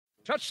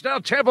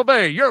Touchdown Tampa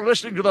Bay. You're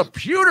listening to the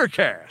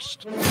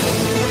Pewtercast.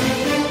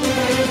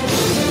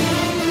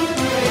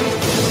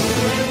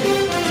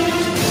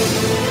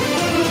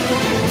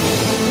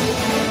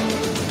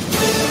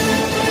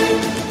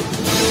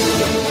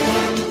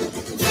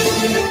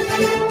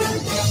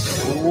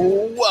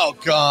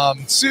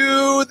 Welcome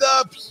to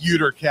the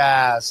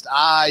Pewtercast.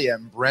 I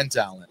am Brent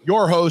Allen,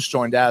 your host,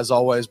 joined as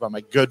always by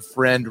my good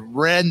friend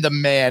Ren the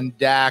Man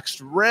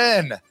Dax.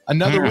 Ren,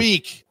 another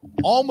week,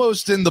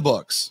 almost in the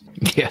books.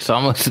 Yes,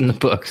 almost in the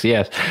books.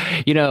 Yes.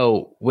 You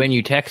know, when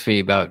you text me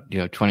about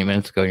 20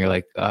 minutes ago, and you're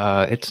like,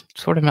 it's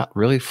sort of not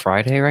really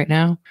Friday right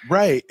now.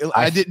 Right.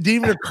 It didn't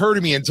even occur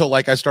to me until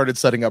I started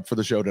setting up for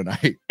the show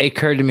tonight. It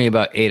occurred to me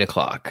about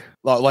 8:00.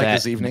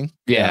 This evening.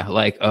 Yeah.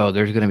 Like,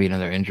 there's going to be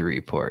another injury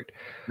report.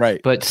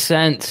 Right. But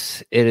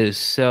since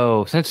it's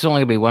only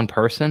going to be one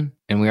person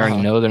and we already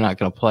know they're not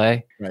going to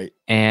play. Right.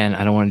 And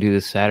I don't want to do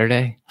this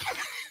Saturday.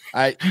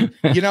 After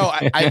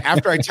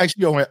I texted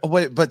you, I went, oh,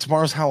 wait, but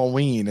tomorrow's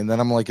Halloween, and then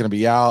I'm going to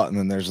be out, and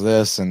then there's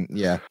this, and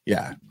yeah.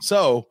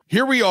 So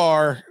here we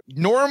are.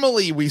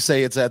 Normally we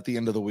say it's at the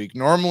end of the week.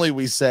 Normally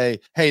we say,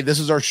 hey, this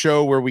is our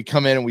show where we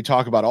come in and we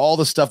talk about all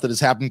the stuff that has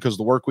happened because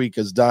the work week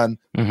is done.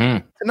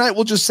 Mm-hmm. Tonight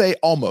we'll just say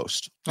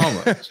almost.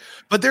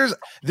 But there's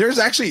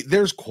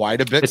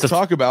quite a bit to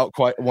talk about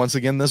once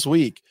again this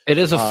week. It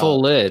is a full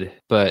lid,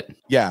 but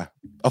yeah,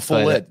 a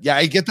full lid. Yeah,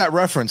 I get that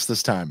reference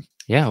this time.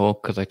 Yeah, well,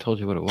 because I told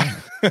you what it was.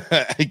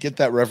 I get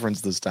that reference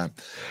this time.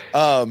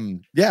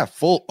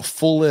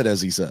 Full lid,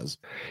 as he says.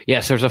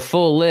 Yes, there's a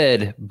full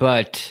lid,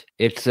 but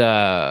it's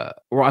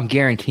I'm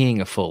guaranteeing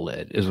a full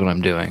lid is what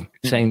I'm doing.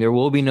 Saying there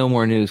will be no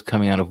more news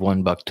coming out of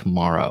 $1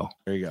 tomorrow.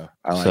 There you go.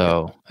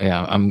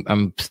 Yeah,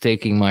 I'm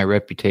staking my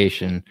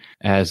reputation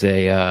as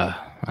a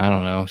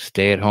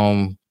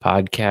stay-at-home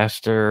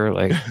podcaster,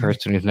 like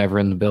person who's never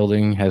in the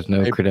building, has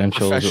no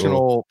credentials.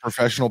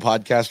 Professional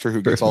podcaster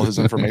who gets all his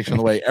information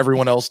the way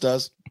everyone else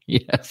does.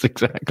 Yes,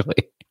 exactly.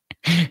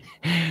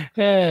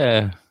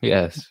 Yeah.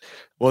 Yes.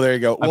 Well, there you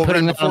go. I'm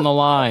putting that on the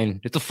line.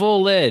 It's a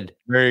full lid.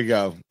 There you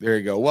go.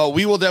 Well,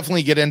 we will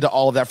definitely get into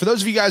all of that. For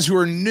those of you guys who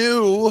are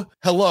new,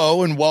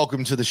 hello and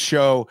welcome to the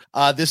show.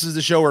 This is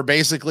the show where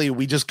basically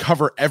we just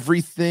cover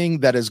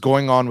everything that is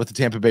going on with the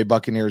Tampa Bay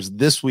Buccaneers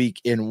this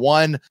week in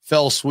one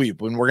fell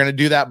sweep. And we're going to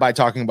do that by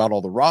talking about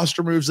all the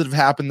roster moves that have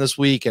happened this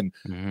week and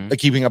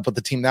keeping up with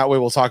the team that way.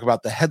 We'll talk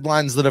about the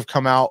headlines that have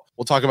come out.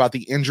 We'll talk about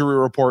the injury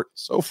report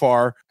so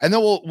far. And then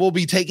we'll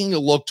be taking a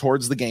look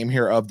towards the game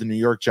here of the New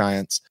York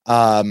Giants.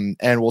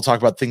 And we'll talk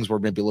about things we're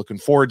maybe looking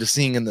forward to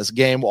seeing in this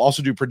game. We'll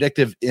also do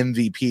predictive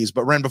MVPs.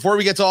 But Ren, before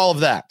we get to all of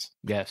that,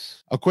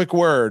 yes, a quick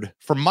word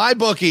from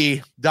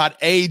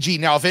mybookie.ag.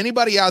 Now, if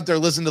anybody out there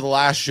listened to the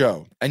last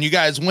show and you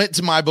guys went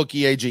to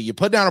mybookie.ag, you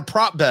put down a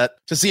prop bet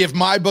to see if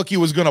mybookie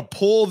was going to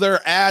pull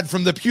their ad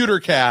from the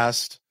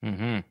Pewtercast,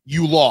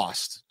 you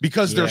lost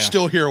because they're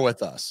still here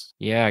with us.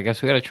 Yeah, I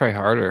guess we got to try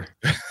harder.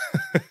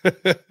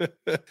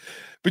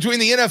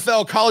 Between the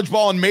NFL, college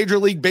ball, and Major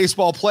League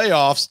Baseball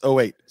playoffs. Oh,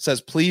 wait. It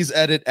says, please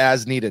edit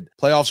as needed.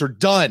 Playoffs are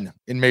done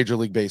in Major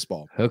League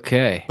Baseball.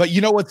 Okay. But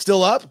you know what's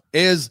still up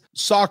is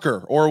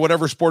soccer or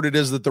whatever sport it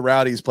is that the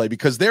Rowdies play,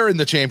 because they're in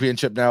the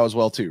championship now as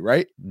well, too,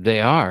 right?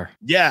 They are.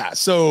 Yeah.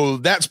 So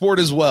that sport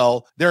as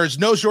well. There is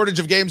no shortage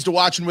of games to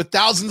watch. And with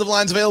thousands of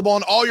lines available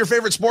on all your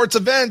favorite sports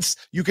events,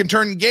 you can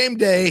turn game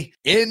day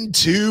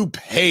into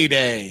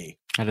payday.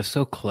 That is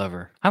so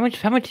clever. How much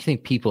do you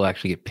think people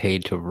actually get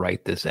paid to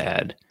write this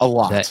ad? A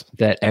lot.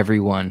 That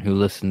everyone who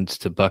listens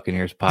to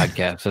Buccaneers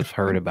podcasts has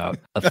heard about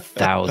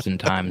 1,000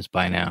 times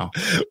by now.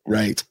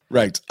 Right.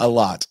 A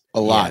lot.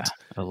 Yeah,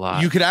 a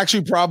lot. You could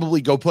actually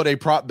probably go put a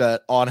prop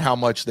bet on how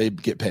much they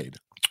get paid.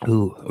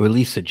 Ooh, or at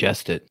least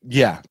suggest it.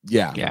 Yeah.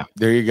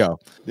 There you go.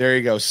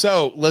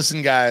 So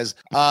listen, guys,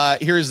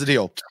 here's the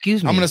deal.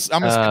 Excuse me. I'm gonna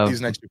skip these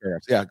next two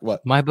paragraphs. Yeah,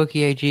 what?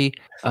 MyBookie AG,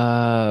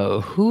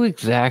 who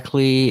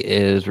exactly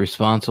is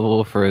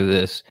responsible for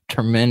this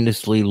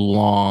tremendously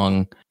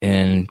long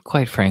and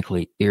quite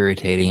frankly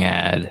irritating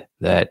ad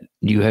that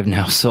you have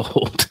now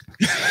sold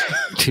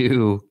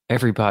to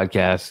every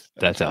podcast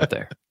that's out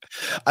there?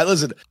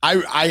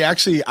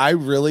 I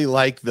really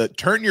like the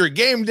turn your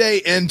game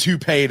day into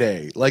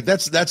payday. Like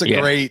that's a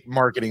great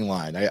marketing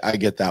line. I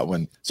get that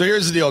one. So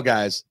here's the deal,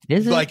 guys.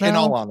 Is it, like, in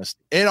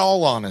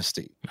all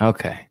honesty.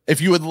 Okay.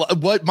 If you would,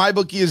 what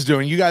MyBookie is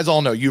doing, you guys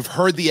all know, you've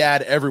heard the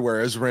ad everywhere.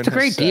 As Ren, it's a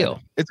great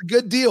deal. It's a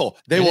good deal.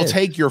 They will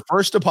take your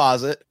first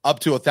deposit up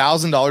to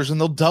 $1,000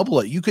 and they'll double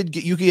it. You could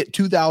get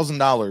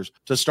 $2,000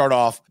 to start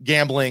off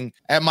gambling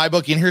at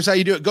MyBookie. And here's how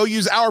you do it. Go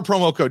use our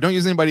promo code. Don't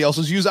use anybody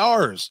else's. Use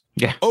ours.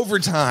 Yeah.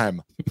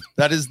 Overtime.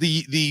 That is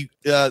the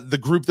the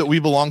group that we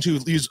belong to,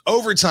 use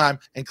Overtime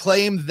and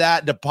claim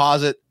that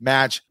deposit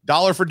match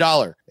dollar for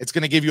dollar. It's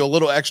going to give you a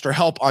little extra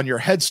help on your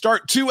head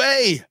start to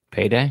a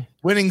payday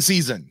winning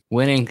season.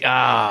 Winning.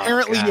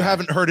 Apparently you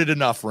haven't heard it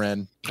enough,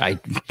 Ren. I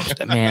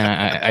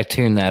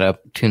tuned that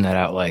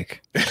out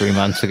like 3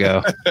 months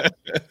ago.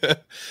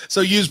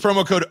 So use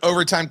promo code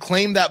Overtime.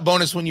 Claim that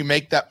bonus when you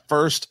make that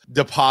first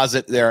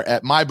deposit there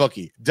at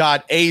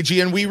mybookie.ag.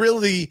 And we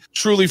really,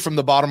 truly, from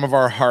the bottom of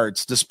our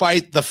hearts,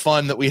 despite the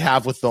fun that we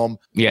have with them,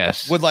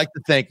 yes, would like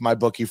to thank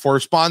MyBookie for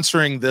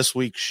sponsoring this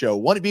week's show.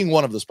 Being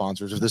one of the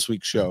sponsors of this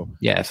week's show.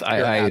 Yes,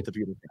 I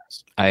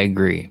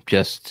agree.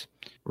 Just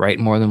write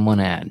more than one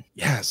ad.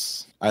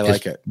 Yes, I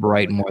like it.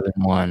 Write more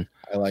than one.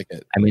 I like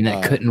it. I mean,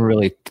 that couldn't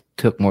really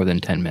took more than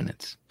 10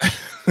 minutes.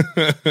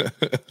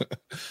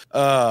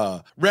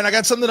 Ren, I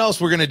got something else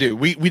we're gonna do.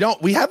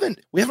 We haven't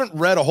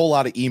read a whole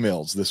lot of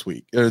emails this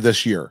week or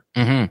this year.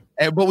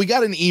 But we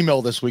got an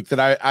email this week that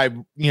I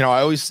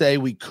always say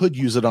we could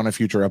use it on a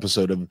future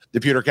episode of the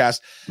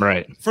Pewtercast.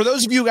 Right. For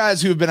those of you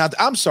guys who have been out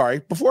there, I'm sorry,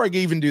 before I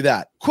even do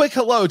that, quick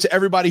hello to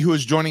everybody who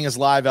is joining us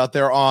live out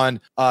there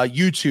on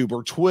YouTube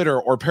or Twitter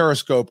or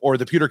Periscope or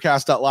the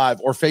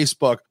Pewtercast.live or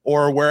Facebook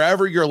or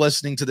wherever you're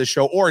listening to the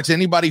show, or to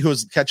anybody who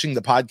is catching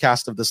the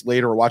podcast of this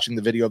later or watching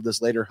the video of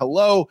this later.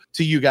 Hello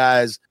to you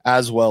guys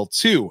as well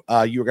too.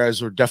 You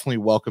guys are definitely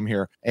welcome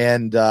here,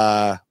 and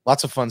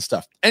lots of fun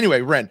stuff.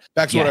 Anyway, Ren,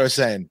 back to what I was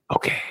saying.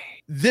 Okay.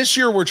 This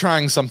year we're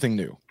trying something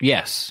new.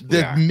 Yes.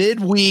 The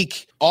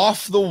midweek,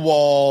 off the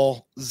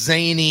wall,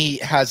 zany,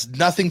 has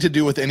nothing to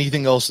do with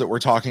anything else that we're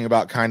talking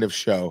about kind of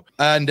show.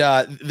 And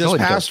this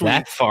past week,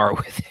 that far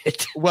with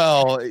it.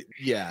 Well,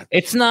 yeah.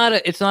 It's not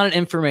an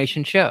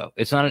information show.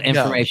 It's not an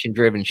information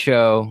driven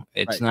show.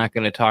 It's not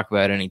going to talk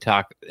about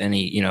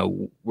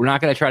we're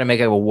not going to try to make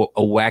a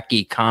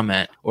wacky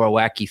comment or a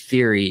wacky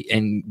theory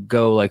and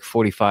go like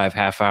 45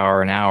 half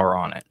hour, an hour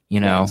on it.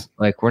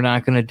 Like we're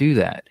not going to do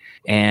that.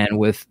 And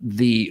with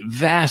the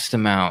vast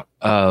amount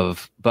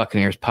of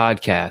Buccaneers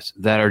podcasts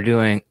that are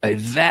doing a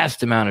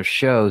vast amount of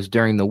shows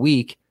during the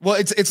week. Well,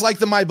 it's like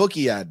the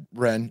MyBookie ad,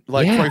 Ren.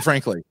 Quite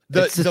frankly,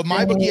 the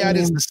MyBookie ad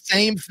is the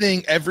same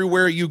thing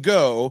everywhere you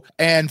go.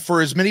 And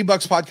for as many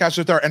Bucs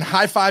podcasters there, and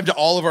high five to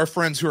all of our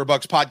friends who are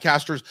Bucs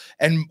podcasters,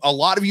 and a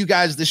lot of you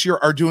guys this year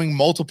are doing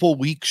multiple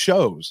week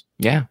shows.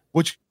 Yeah,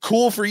 which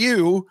cool for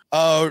you.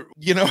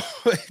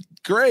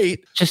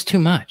 Great. Just too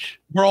much.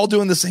 We're all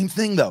doing the same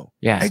thing though.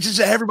 Yeah. It's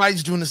just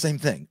everybody's doing the same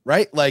thing,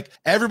 right? Like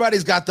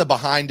everybody's got the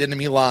behind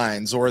enemy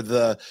lines or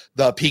the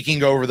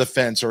peeking over the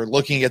fence or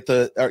looking at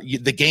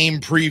the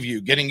game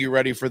preview, getting you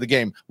ready for the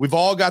game. We've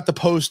all got the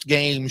post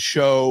game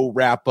show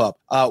wrap up.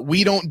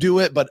 We don't do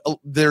it, but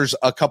there's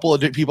a couple of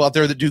people out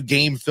there that do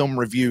game film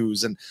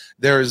reviews, and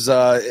there's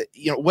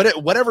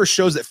whatever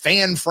shows that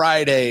Fan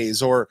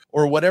Fridays or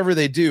whatever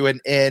they do,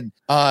 and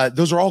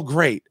those are all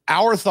great.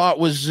 Our thought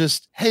was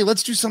just, hey,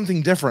 let's do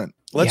something different.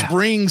 Let's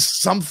bring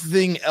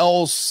something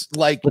else.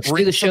 Let's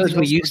do the shows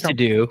we used to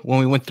do when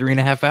we went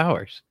 3.5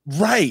 hours.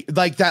 Right.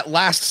 Like that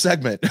last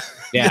segment.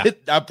 Yeah.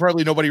 that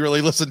probably nobody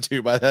really listened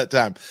to by that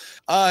time.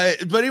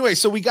 But anyway,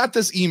 so we got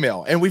this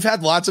email and we've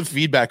had lots of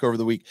feedback over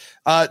the week.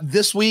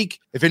 This week,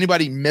 if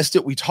anybody missed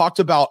it, we talked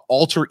about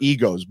alter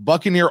egos,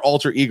 Buccaneer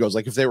alter egos,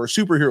 like if they were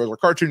superheroes or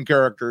cartoon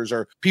characters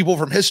or people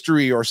from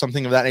history or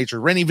something of that nature.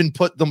 Ren even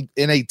put them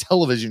in a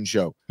television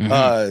show,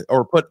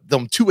 or put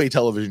them to a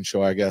television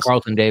show, I guess.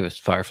 Carlton Davis,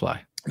 Firefly.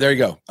 There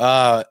you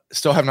go.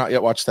 Still have not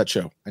yet watched that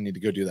show. I need to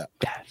go do that.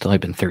 Yeah, it's only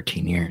been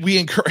 13 years. We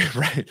encourage,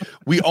 right?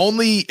 We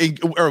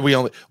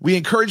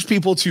encourage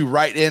people to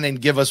write in and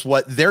give us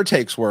what their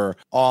takes were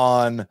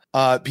on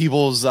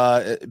people's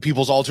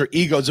alter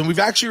egos, and we've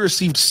actually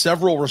received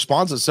several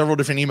responses, several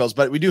different emails.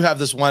 But we do have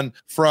this one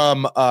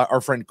from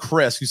our friend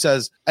Chris, who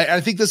says,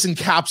 I think this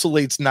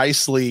encapsulates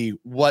nicely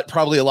what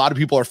probably a lot of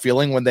people are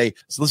feeling when they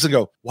listen and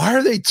go, why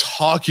are they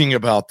talking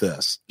about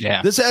this?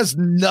 Yeah, this has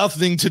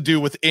nothing to do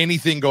with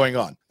anything going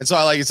on. And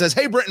so it says,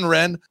 hey, Britt and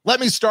Ren,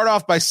 let me start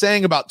off by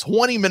saying about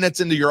 20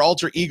 minutes into your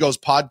Alter Egos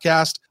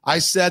podcast, I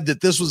said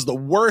that this was the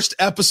worst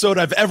episode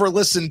I've ever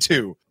listened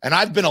to. And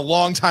I've been a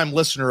longtime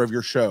listener of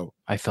your show.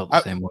 I felt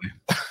the same way.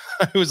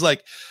 I was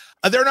like,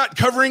 they're not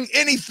covering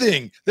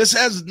anything. This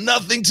has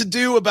nothing to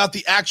do about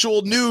the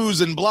actual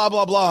news and blah,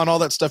 blah, blah, and all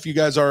that stuff you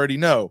guys already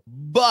know.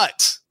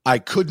 But I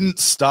couldn't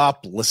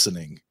stop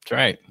listening. That's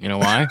right. You know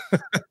why?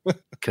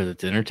 Because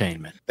it's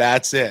entertainment.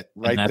 That's it.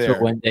 Right and that's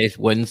there. What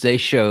Wednesday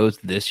shows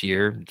this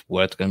year. It's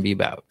what it's going to be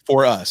about.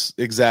 For us.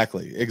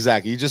 Exactly.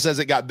 He just says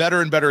it got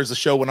better and better as the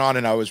show went on,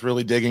 and I was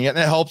really digging it. And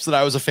it helps that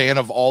I was a fan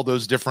of all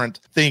those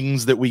different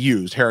things that we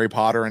used. Harry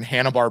Potter and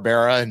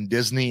Hanna-Barbera and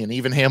Disney and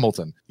even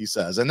Hamilton, he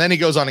says. And then he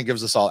goes on and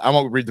gives us all. I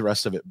won't read the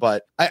rest of it,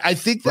 but I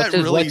think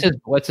that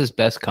what's his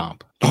best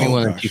comp? Give me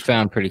one that you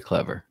found pretty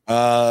clever.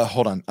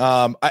 Hold on.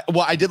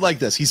 I did like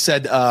this. He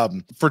said,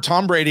 for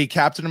Tom Brady,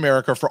 Captain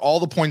America, for all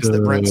the points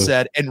that Brent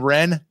said, and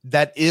Ren,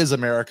 that is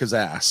America's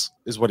ass,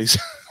 is what he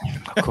said.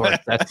 Of course,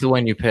 that's the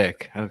one you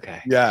pick.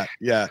 Okay. Yeah.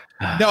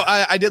 No,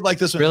 I did like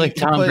this one. Really,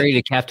 Tom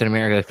Brady, Captain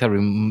America, that's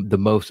probably the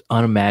most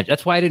unimagined.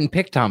 That's why I didn't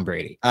pick Tom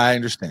Brady. I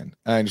understand.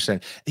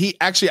 He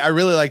actually, I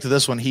really liked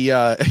this one. He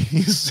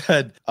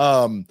said,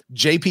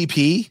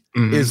 JPP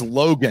is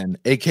Logan,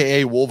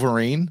 aka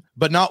Wolverine,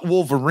 but not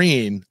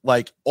Wolverine,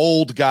 like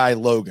old guy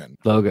Logan.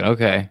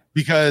 Okay.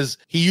 Because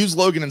he used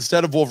Logan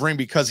instead of Wolverine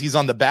because he's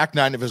on the back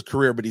nine of his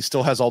career, but he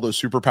still has all those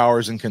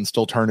superpowers and can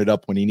still turn it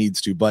up when he needs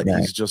to, but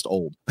he's just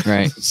old.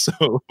 Right.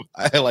 So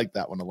I like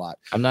that one a lot.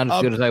 I'm not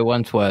as good as I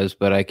once was,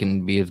 but I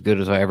can be as good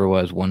as I ever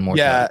was one more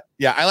time.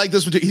 Yeah. I like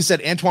this one too. He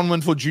said Antoine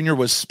Winfield Jr.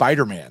 was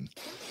Spider-Man.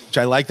 Which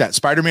I like that.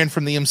 Spider-Man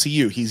from the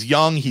MCU. He's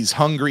young, he's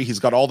hungry, he's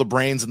got all the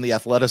brains and the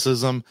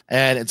athleticism,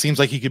 and it seems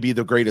like he could be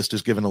the greatest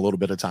just given a little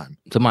bit of time.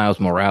 It's a Miles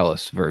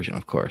Morales version,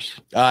 of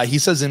course. He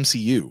says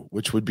MCU,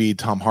 which would be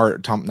Tom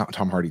Holland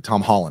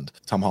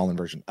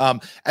version.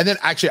 And then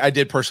actually I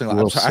did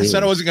personally, I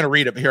said I wasn't going to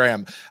read it, but here I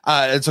am.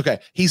 It's okay.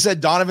 He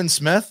said Donovan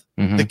Smith,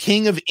 the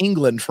King of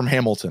England from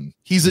Hamilton.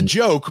 He's a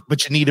joke,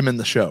 but you need him in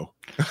the show.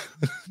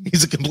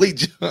 He's a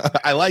complete.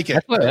 I like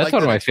it. That's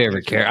one of my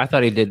favorite characters. I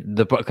thought he did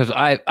because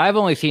I've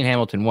only seen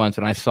Hamilton once,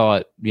 and I saw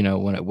it,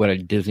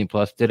 when Disney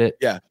Plus did it.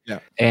 Yeah.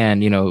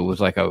 And it was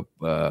like it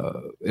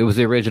was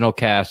the original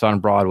cast on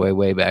Broadway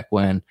way back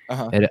when,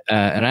 and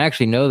I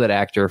actually know that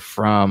actor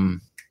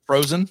from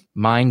Frozen,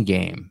 Mind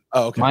Game.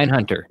 Oh, okay.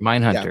 Mindhunter.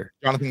 Yeah,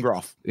 Jonathan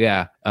Groff.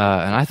 Yeah.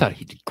 And I thought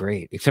he did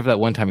great, except for that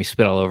one time he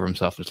spit all over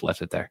himself, just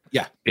left it there.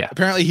 Yeah.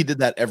 Apparently he did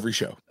that every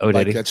show. Oh,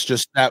 did he? That's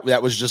just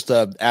that was just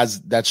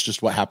that's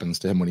just what happens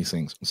to him when he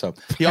sings. So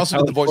he also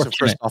did the voice of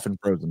Kristoff in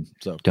Frozen.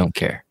 So don't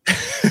care.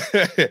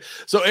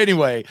 So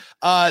anyway,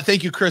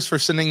 thank you, Chris, for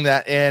sending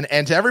that in,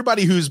 and to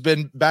everybody who's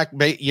been back,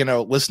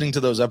 listening to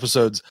those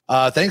episodes.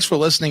 Thanks for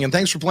listening and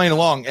thanks for playing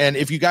along. And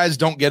if you guys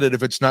don't get it,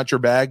 if it's not your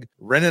bag,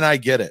 Ren and I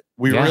get it.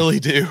 We really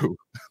do.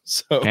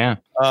 So yeah,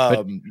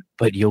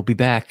 but you'll be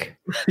back.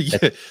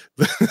 Yeah.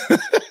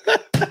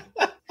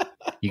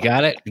 You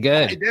got it.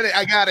 Good. I did it.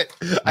 I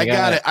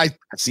got it. I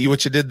see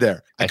what you did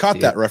there. I caught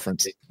that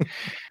reference.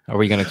 Are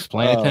we going to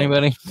explain it to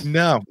anybody?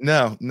 No.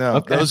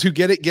 Okay. Those who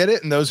get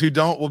it, and those who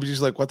don't will be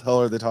just like, what the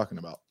hell are they talking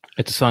about?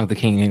 It's a song the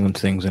King of England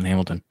sings in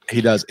Hamilton.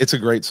 He does. It's a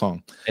great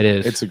song. It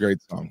is. It's a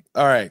great song.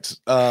 All right.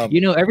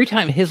 Every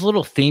time his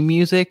little theme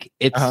music,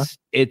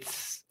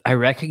 it's I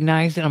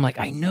recognize it. I'm like,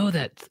 I know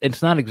that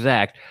it's not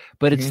exact,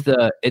 but it's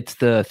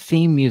the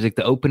theme music,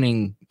 the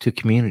opening to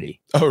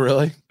Community. Oh,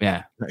 really?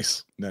 Yeah.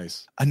 Nice.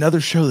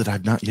 Another show that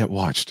I've not yet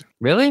watched.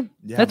 Really?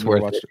 Yeah, that's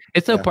worth it.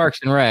 It's no Parks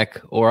and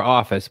Rec or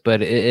Office,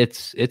 but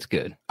it's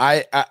good.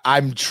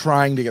 I'm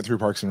trying to get through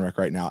Parks and Rec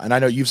right now, and I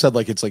know you've said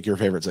like it's like your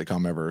favorite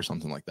sitcom ever or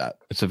something like that.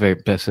 It's the very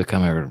best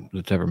sitcom ever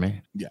that's ever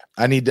made. Yeah,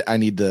 I need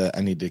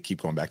to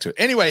keep going back to it.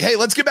 Anyway, hey,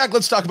 let's get back.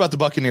 Let's talk about the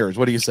Buccaneers.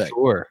 What do you say?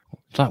 Sure.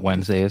 It's not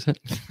Wednesday, is it?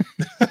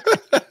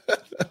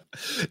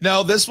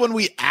 Now, this one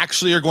we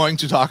actually are going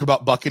to talk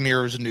about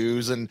Buccaneers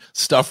news and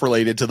stuff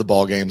related to the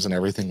ball games and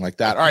everything like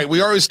that. All right,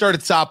 we always start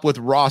at top with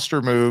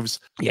roster moves.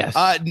 Yes.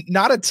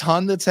 Not a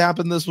ton that's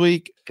happened this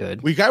week.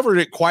 Good. We covered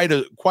it quite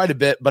a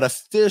bit, but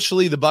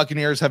officially the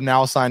Buccaneers have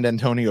now signed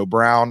Antonio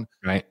Brown.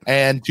 Right.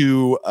 And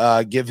to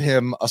give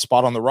him a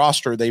spot on the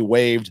roster, they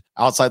waived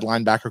outside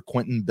linebacker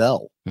Quentin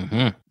Bell.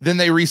 Mm-hmm. Then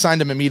they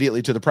re-signed him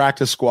immediately to the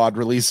practice squad,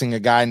 releasing a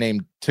guy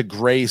named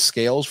Tegray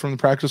Scales from the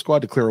practice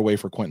squad to clear a way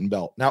for Quentin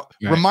Bell. Now,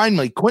 remind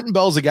me, Quentin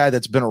Bell's a guy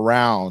that's been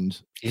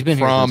around. He's been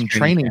from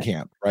training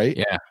camp, right?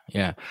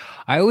 Yeah.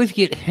 I always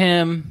get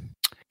him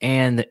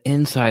and the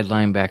inside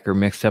linebacker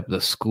mixed up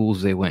the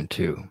schools they went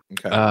to.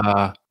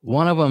 Okay.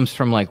 One of them's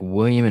from like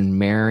William and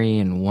Mary,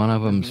 and one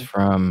of them's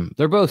from,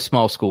 they're both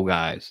small school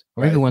guys.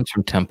 Or maybe one's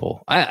from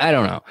Temple. I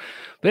don't know.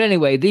 But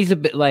anyway, these a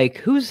bit like,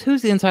 who's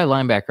the inside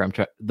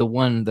linebacker? The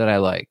one that I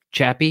like.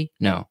 Chappie?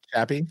 No.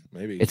 Chappie?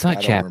 Maybe. It's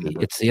not Chappie.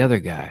 It's the other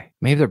guy.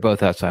 Maybe they're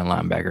both outside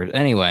linebackers.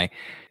 Anyway,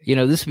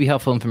 this would be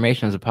helpful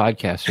information as a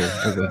podcaster.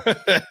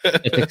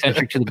 It's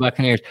eccentric to the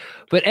Buccaneers.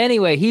 But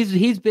anyway,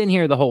 he's been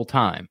here the whole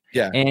time.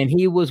 Yeah. And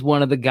he was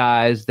one of the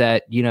guys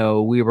that,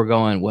 we were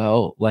going,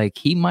 well, like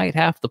he might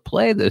have to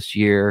play this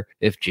year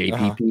if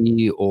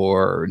JPP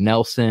or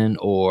Nelson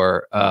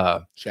or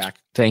Shaq.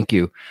 Thank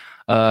you.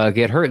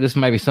 Get hurt. This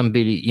might be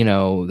somebody,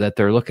 that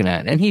they're looking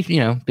at. And he's,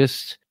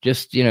 just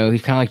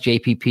he's kind of like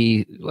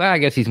JPP. Well, I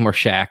guess he's more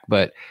Shaq,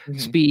 but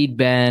speed,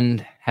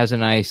 bend, has a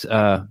nice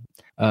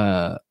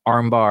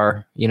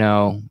armbar,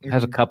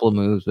 has a couple of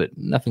moves, but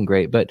nothing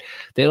great. But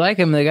they like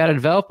him. They got to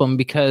develop him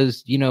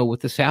because,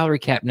 with the salary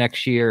cap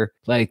next year,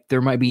 like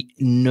there might be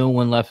no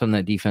one left on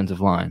that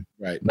defensive line.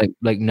 Right.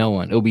 Like no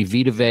one. It'll be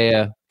Vita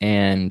Vea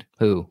and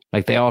who?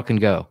 Like they all can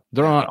go.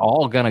 They're not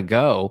all going to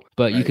go,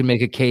 but you can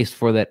make a case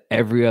for that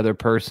every other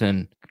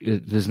person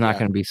is not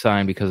going to be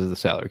signed because of the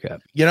salary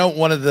cap. You know,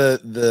 one of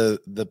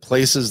the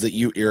places that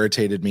you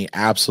irritated me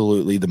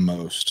absolutely the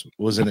most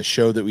was in a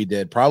show that we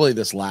did, probably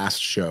this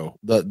last show,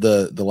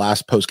 the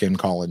last post-game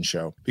call-in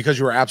show, because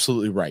you were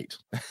absolutely right.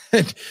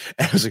 And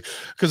I was like,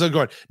 because I'm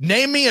going,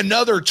 name me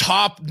another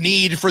top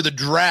need for the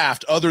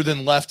draft other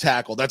than left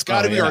tackle. That's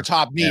got to be our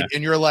top need. Yeah.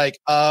 And you're like,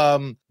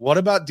 what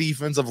about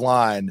defensive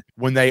line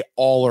when they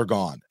all are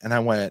gone? And I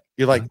went,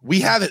 you're like, we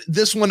have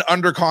this one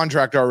under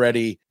contract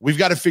already. We've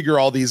got to figure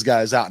all these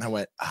guys out. And I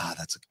went,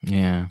 that's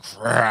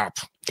crap.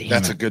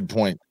 That's a good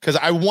point, because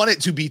I want it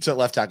to be to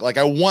left tackle. Like,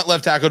 I want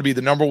left tackle to be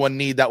the number one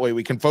need. That way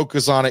we can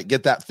focus on it,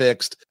 get that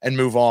fixed, and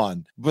move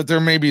on. But there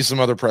may be some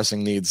other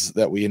pressing needs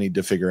that we need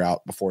to figure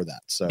out before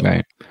that. So,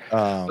 right.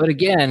 But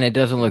again, it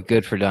doesn't look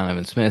good for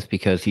Donovan Smith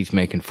because he's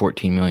making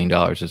 $14 million.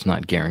 It's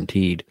not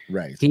guaranteed.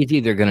 Right. He's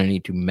either going to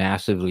need to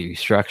massively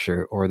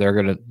restructure, or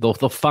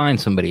they'll find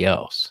somebody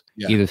else.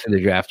 Yeah. Either through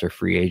the draft or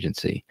free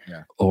agency,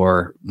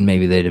 or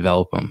maybe they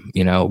develop them.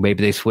 You know,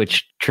 maybe they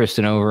switch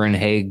Tristan over and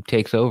Haig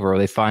takes over, or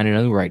they find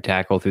another right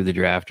tackle through the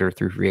draft or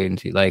through free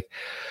agency. Like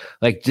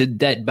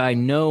that by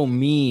no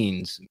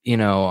means, you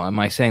know, am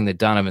I saying that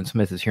Donovan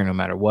Smith is here no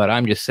matter what?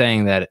 I'm just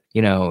saying that,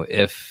 you know,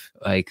 if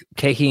like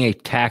taking a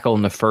tackle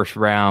in the first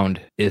round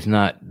is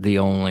not the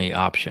only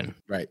option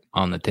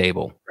on the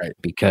table,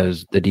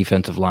 because the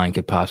defensive line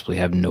could possibly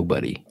have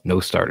no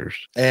starters.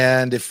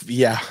 And if,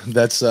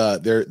 that's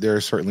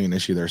there's certainly an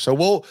issue there.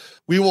 So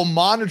we will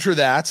monitor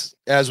that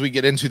as we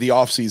get into the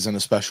offseason,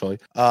 especially.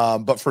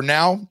 But for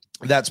now,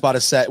 that spot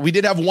is set. We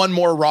did have one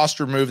more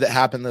roster move that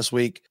happened this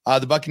week.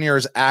 The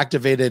Buccaneers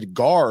activated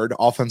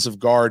offensive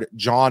guard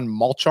John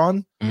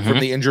Malchon from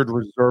the injured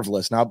reserve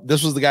list. Now,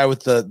 this was the guy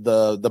with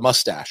the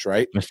mustache,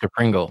 right? Mr.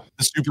 Pringle.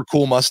 The super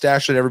cool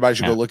mustache that everybody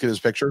should go look at his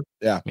picture.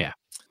 Yeah.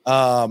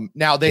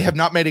 Now they have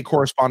not made a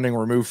corresponding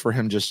remove for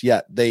him just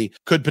yet. They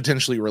could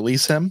potentially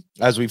release him,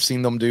 as we've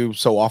seen them do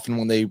so often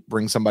when they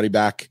bring somebody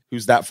back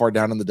who's that far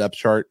down in the depth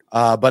chart.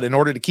 But in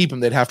order to keep him,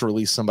 they'd have to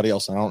release somebody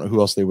else. I don't know who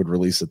else they would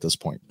release at this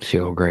point.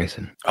 Sheil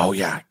Grayson. Oh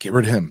yeah, get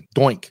rid of him.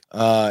 Doink.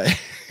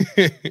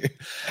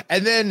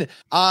 And then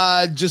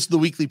just the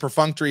weekly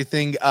perfunctory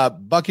thing.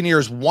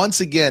 Buccaneers once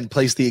again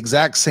placed the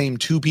exact same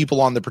two people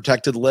on the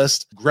protected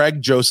list: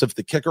 Greg Joseph,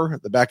 the kicker,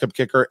 the backup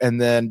kicker, and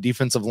then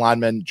defensive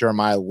lineman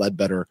Jeremiah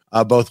Ledbetter.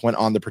 Both went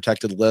on the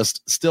protected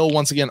list. Still,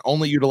 once again,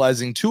 only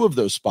utilizing two of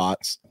those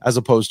spots as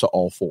opposed to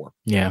all four.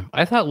 Yeah,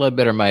 I thought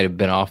Ledbetter might have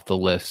been off the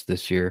list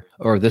this year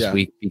or this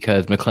week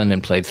because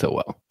McClendon played so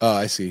well. Oh,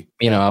 I see.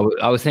 You know,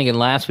 I was thinking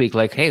last week,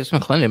 like, hey, this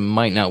McClendon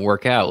might not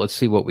work out. Let's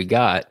see what we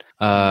got.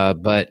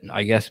 But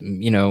I guess,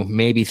 you know,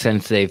 maybe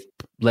since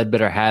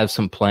Ledbetter has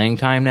some playing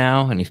time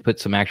now and he's put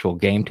some actual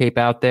game tape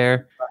out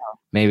there,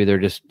 maybe they're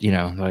just, you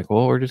know, like,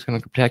 well, we're just going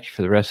to protect you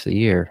for the rest of the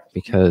year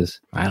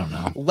because I don't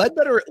know.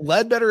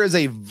 Ledbetter is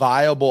a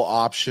viable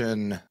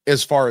option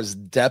as far as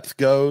depth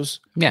goes.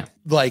 Yeah.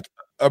 Like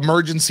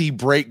emergency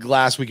break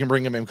glass, we can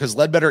bring him in because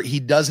Ledbetter, he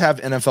does have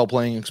NFL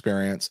playing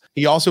experience.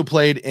 He also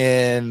played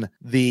in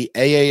the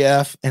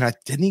AAF, and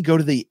didn't he go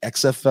to the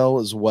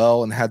XFL as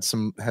well and had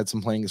some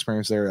playing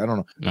experience there? I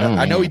don't know.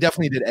 I know he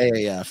definitely did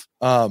AAF.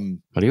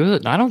 But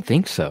I don't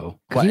think so.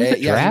 He was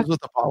a draft. He was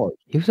with Apollo.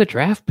 He was a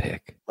draft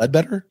pick.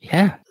 Ledbetter?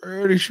 Yeah.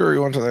 Pretty sure he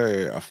went to the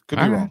AAF. Could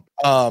be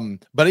wrong.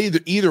 But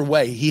either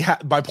way,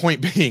 my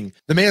point being,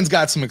 the man's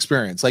got some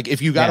experience. Like,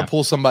 if you got to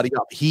pull somebody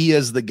up, he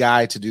is the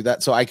guy to do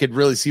that. So I could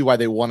really see why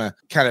they want to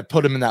kind of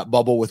put him in that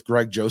bubble with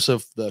Greg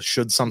Joseph,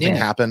 should something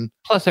happen.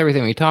 Plus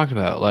everything we talked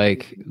about,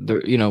 like,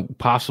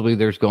 possibly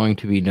there's going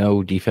to be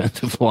no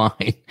defensive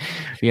line,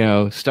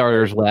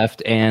 starters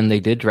left, and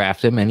they did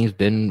draft him, and he's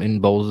been in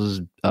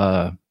Bowles'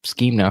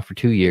 scheme now for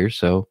 2 years.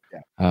 So,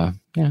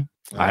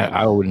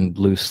 I wouldn't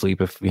lose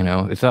sleep if,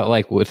 it's not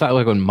like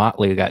when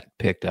Motley got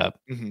picked up,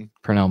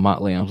 Pernell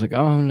Motley. I was like,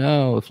 oh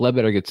no, if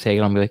Ledbetter gets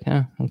taken, I'll be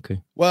like,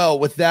 okay. Well,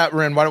 with that,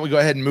 Ren, why don't we go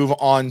ahead and move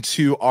on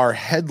to our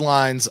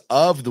headlines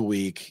of the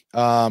week?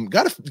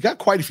 Got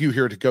quite a few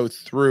here to go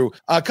through.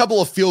 A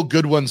couple of feel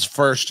good ones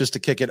first, just to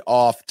kick it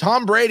off.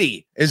 Tom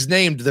Brady is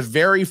named the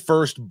very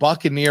first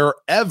Buccaneer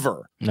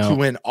ever to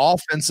win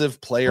Offensive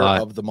Player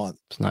of the Month.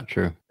 It's not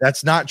true.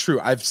 That's not true.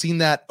 I've seen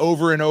that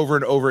over and over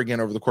and over again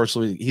over the course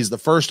of the week. He's the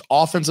first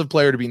offensive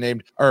player to be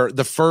named, or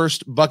the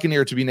first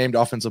Buccaneer to be named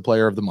Offensive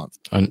Player of the Month.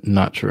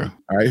 Not true.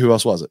 All right. Who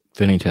else was it?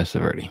 Vinny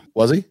Testaverde.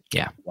 Was he?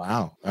 Yeah.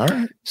 Wow. All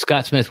right.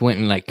 Scott Smith went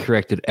and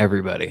corrected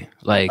everybody.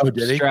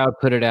 Stroud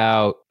put it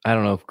out. I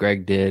don't know if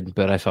Greg did,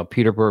 but I saw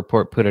Peter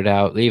Report put it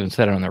out. They even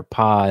said it on their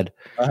pod.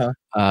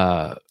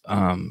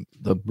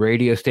 The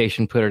radio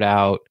station put it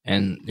out,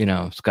 and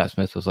Scott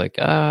Smith was like,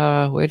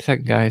 wait a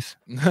second, guys.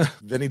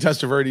 Vinny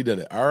Testaverde did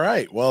it. All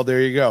right. Well,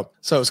 there you go.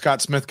 So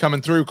Scott Smith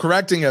coming through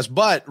correcting us,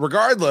 but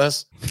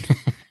regardless,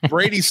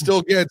 Brady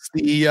still gets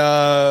the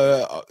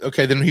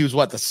then he was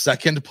the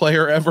second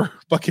player ever,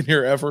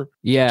 Buccaneer ever?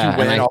 Yeah. To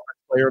win Offensive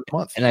player of the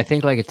month. And I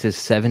think like it's his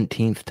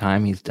 17th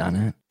time he's done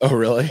it. Oh,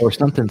 really? Or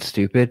something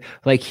stupid.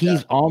 Like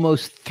he's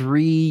almost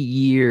 3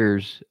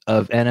 years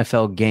of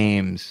NFL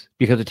games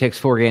because it takes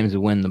 4 games to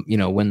win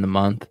the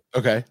month.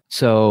 Okay.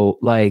 So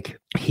like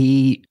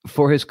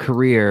for his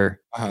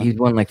career, he's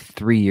won like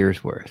 3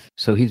 years worth.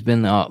 So he's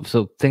been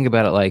so think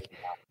about it, like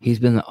he's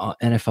been the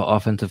NFL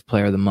Offensive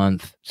Player of the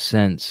Month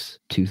since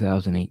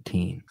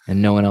 2018,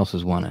 and no one else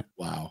has won it.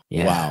 Wow.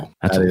 Yeah, wow.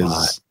 That's a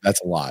lot.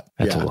 That's a lot.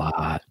 That's a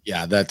lot.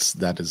 Yeah,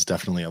 that is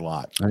definitely a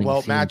lot. Then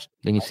Well, Matt,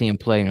 then you see him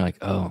play, and you're like,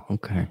 oh,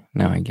 okay,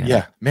 now I get it.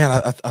 Yeah,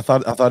 man, I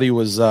thought he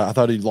was. I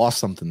thought he lost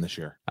something this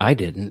year. I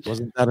didn't.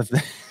 Wasn't that a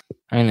thing?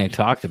 I mean, they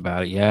talked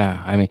about it.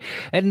 Yeah, I mean,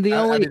 and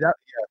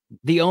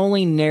the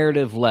only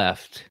narrative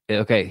left.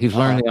 Okay, he's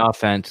learned the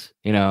offense.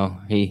 You know,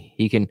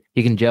 he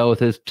can gel with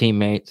his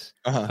teammates.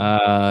 He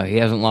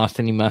hasn't lost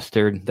any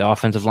mustard. The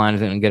offensive line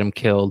isn't going to get him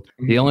killed.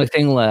 Mm-hmm. The only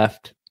thing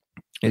left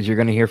is you're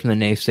going to hear from the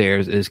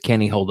naysayers is, can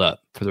he hold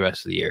up for the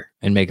rest of the year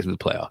and make it to the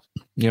playoffs?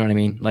 You know what I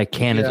mean? Like,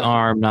 can his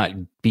arm not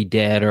be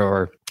dead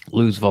or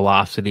lose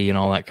velocity and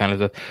all that kind of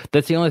stuff?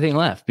 That's the only thing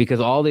left, because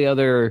all the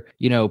other,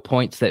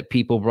 points that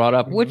people brought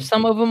up, which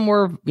some of them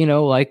were,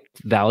 like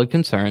valid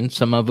concerns.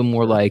 Some of them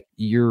were like,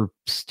 you're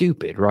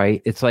stupid,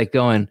 right? It's like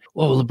going,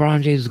 well,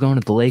 LeBron James is going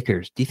to the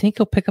Lakers. Do you think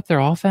he'll pick up their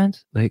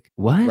offense? Like,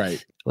 what?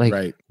 Right. Like,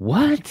 right.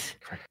 What?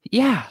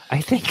 Yeah,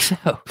 I think so.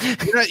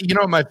 You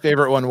know what my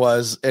favorite one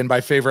was, and by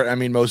favorite, I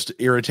mean most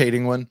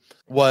irritating one,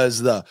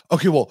 was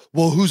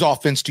well, whose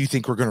offense do you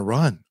think we're going to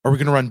run? Are we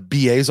going to run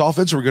BA's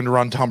offense, or are we going to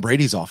run Tom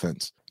Brady's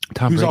offense?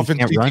 Whose offense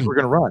do you think we're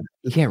going to run?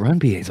 You can't run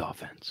BA's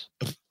offense.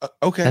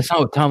 Okay. That's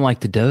not what Tom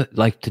liked to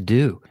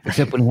do,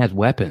 except when he has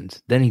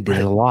weapons. Then he did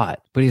it a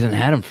lot. But he hasn't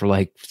had them for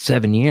like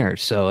 7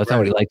 years, so that's not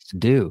what he likes to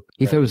do.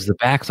 He throws the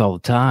backs all the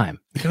time.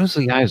 He throws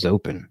the guys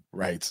open.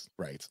 Right.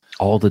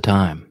 All the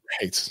time.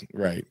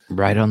 Right.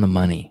 Right on the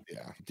money.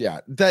 Yeah.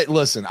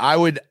 Listen, I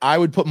would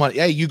put money.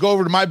 Hey, you go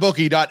over to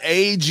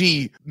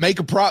mybookie.ag, make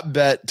a prop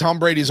bet. Tom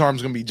Brady's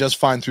arm's going to be just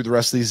fine through the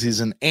rest of the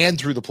season and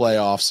through the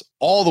playoffs,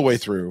 all the way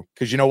through.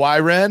 Because you know why,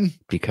 Ren?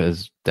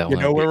 Because you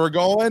know where we're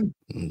going?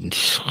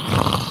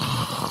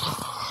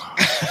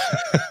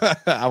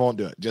 I won't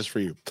do it just for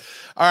you.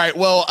 All right.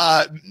 Well,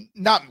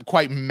 not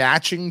quite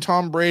matching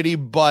Tom Brady,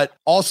 but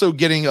also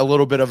getting a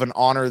little bit of an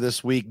honor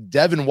this week.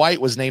 Devin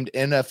White was named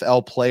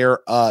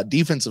NFL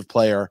Defensive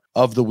Player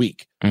of the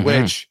Week,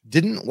 which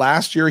didn't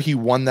last year. He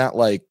won that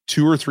like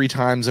 2 or 3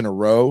 times in a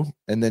row,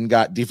 and then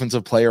got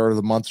Defensive Player of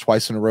the Month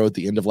twice in a row at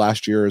the end of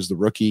last year as the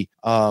rookie.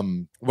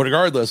 But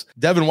regardless,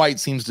 Devin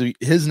White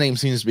his name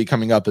seems to be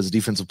coming up as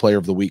Defensive Player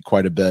of the Week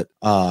quite a bit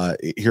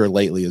here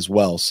lately as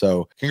well.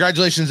 So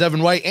congratulations,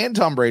 Devin White and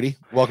Tom Brady.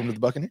 Welcome to the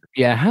Buccaneers.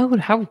 Yeah.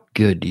 How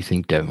good do you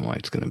think Devin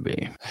White's going to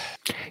be?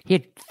 He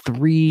had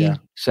 3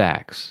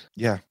 sacks.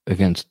 Yeah.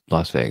 Against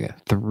Las Vegas.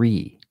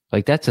 3.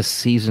 Like, that's a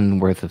season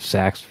worth of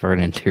sacks for an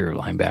interior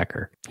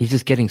linebacker. He's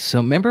just getting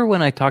remember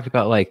when I talked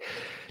about, like,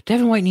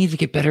 Devin White needs to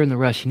get better in the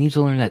rush. He needs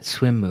to learn that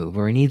swim move,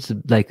 or he needs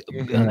to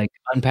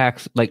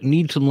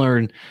needs to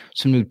learn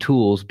some new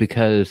tools,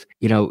 because,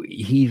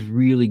 he's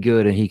really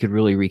good and he could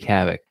really wreak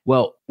havoc.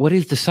 Well, what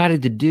he's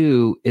decided to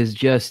do is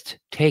just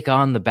take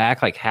on the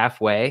back like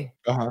halfway,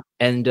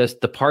 and just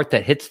the part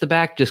that hits the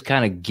back just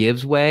kind of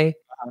gives way.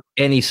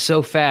 And he's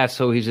so fast,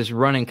 so he's just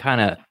running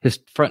his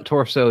front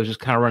torso is just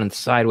kind of running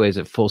sideways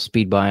at full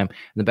speed by him. And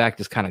the back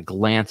just kind of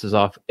glances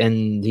off,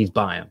 and he's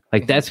by him.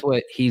 Like, that's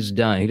what he's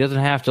done. He doesn't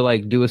have to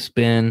like do a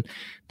spin,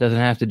 doesn't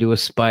have to do a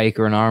spike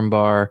or an arm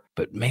bar,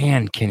 but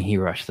man, can he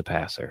rush the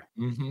passer.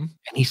 And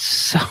he's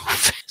so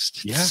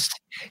fast. Yeah.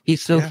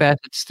 He's so fast,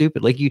 it's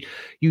stupid. Like,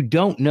 you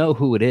don't know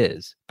who it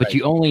is, but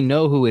you only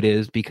know who it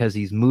is because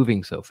he's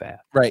moving so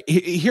fast. Right.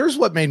 Here's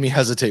what made me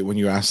hesitate when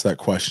you asked that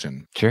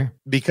question. Sure.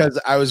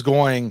 Because I was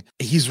going,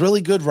 he's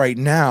really good right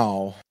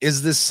now.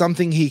 Is this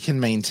something he can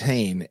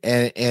maintain?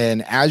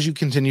 And as you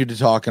continue to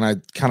talk, and I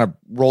kind of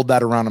rolled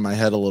that around in my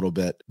head a little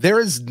bit, there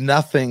is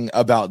nothing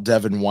about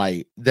Devin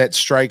White that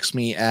strikes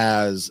me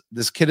as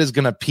this kid is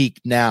going to peak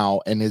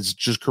now and his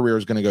career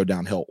is going to go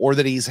downhill, or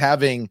that he's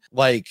having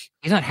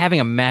he's not having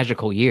a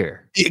magical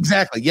year.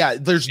 Exactly. Yeah.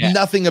 There's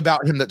nothing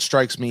about him that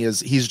strikes me as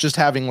he's just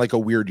having like a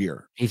weird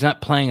year. He's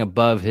not playing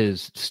above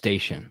his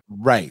station.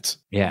 Right.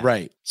 Yeah.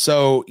 Right.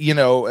 So,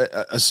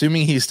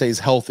 assuming he stays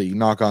healthy,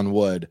 knock on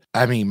wood,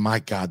 I mean, my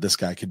God, this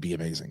guy could be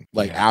amazing.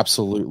 Like,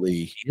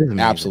 absolutely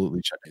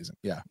amazing.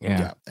 Yeah.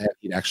 And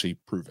he'd actually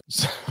prove it.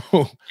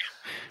 So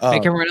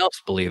make everyone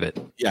else believe it.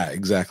 Yeah,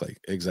 exactly.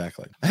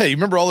 Hey, you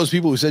remember all those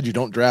people who said you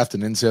don't draft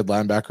an inside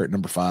linebacker at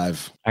number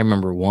 5? I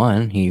remember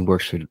one. He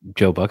works for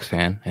Joe Bucks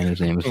fan, and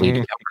his name is Lee.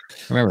 I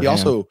remember he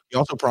also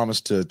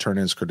promised to turn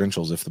in his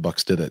credentials if the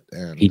Bucks did it,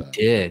 and he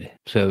did.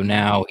 So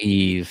now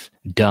he's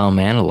dumb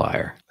and a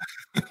liar.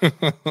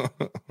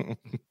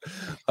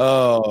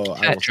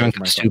 Drunk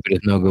and stupid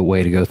is no good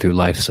way to go through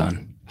life,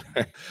 son.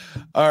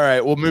 All right.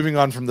 Well, moving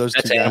on from those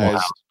two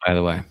guys. by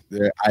the way.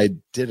 I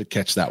did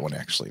catch that one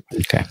actually.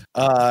 Okay.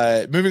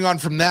 Moving on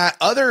from that,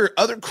 other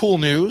cool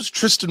news.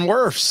 Tristan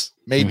Wirfs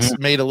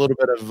made a little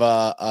bit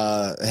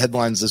of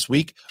headlines this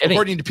week.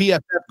 According to PFF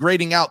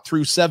grading out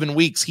through 7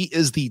 weeks, he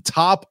is the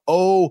top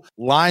O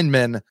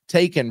lineman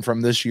taken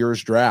from this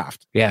year's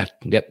draft. Yeah.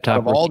 Yep. Top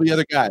of all the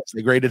other guys,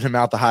 they graded him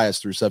out the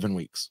highest through 7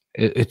 weeks.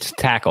 It's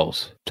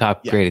tackles,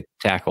 top graded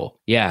tackle.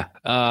 Yeah.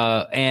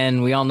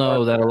 And we all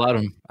know that a lot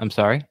of them, I'm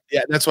sorry.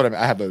 Yeah, that's what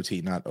I have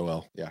OT, not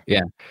OL. Yeah.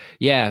 Yeah.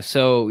 Yeah.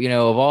 So,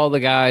 of all the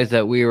guys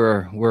that we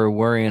were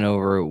worrying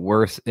over,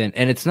 Wirfs, and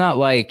it's not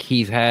like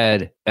he's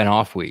had an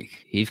off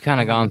week. He's kind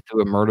of gone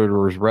through a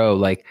murderer's row.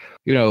 Like,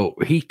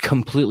 he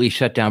completely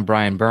shut down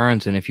Brian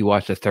Burns. And if you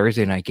watch the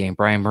Thursday night game,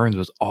 Brian Burns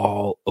was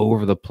all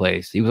over the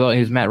place. He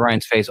was Matt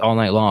Ryan's face all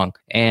night long.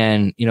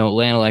 And,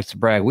 Atlanta likes to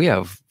brag. We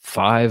have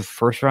 5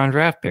 first-round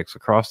draft picks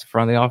across the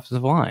front of the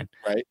offensive line.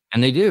 Right.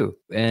 And they do.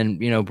 And,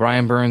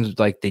 Brian Burns,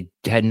 they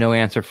had no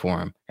answer for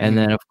him. And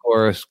then, of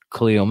course,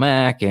 Khalil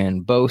Mack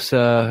and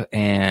Bosa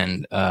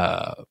and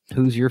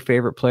who's your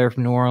favorite player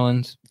from New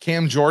Orleans?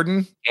 Cam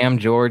Jordan. Ooh, I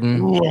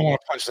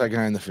want to punch that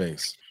guy in the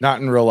face. Not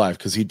in real life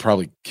because he'd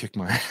probably kick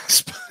my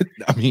ass. But,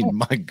 I mean,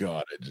 my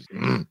God.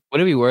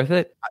 Would it be worth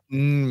it?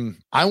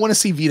 I want to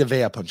see Vita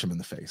Vea punch him in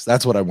the face.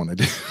 That's what I want to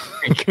do.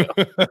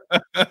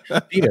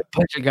 Vita,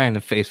 punch a guy in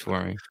the face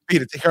for me.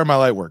 Vita, take care of my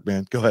light work,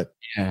 man. Go ahead.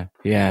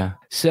 Yeah.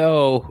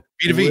 So,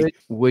 Vita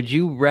would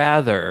you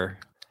rather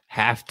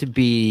have to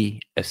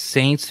be a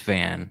Saints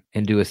fan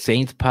and do a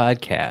Saints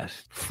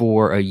podcast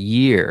for a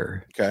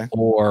year,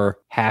 or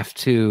have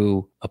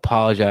to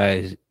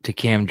apologize to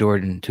Cam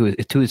Jordan to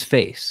his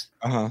face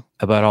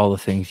about all the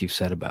things you've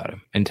said about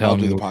him and tell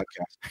him the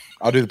podcast?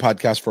 I'll do the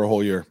podcast for a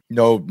whole year.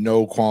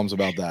 No qualms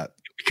about that.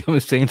 Become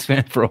a Saints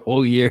fan for a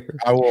whole year.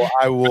 I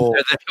will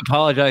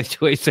apologize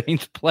to a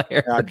Saints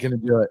player. Not gonna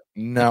do it.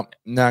 No,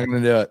 not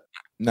gonna do it.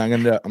 Not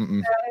gonna do it.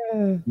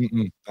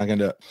 Not gonna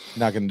do it.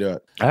 Not gonna do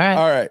it. All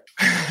right.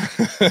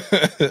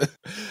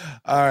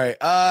 All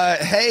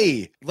right.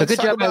 Hey, let's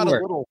talk about a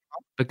little.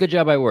 But good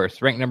job by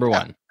Wirfs, ranked number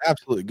 1.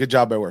 Absolutely. Good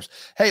job by Wirfs.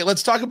 Hey,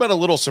 let's talk about a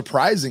little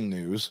surprising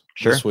news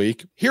this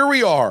week. Here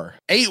we are,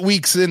 8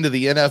 weeks into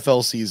the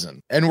NFL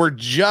season, and we're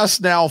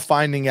just now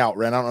finding out,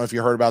 Ren, I don't know if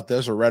you heard about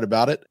this or read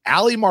about it.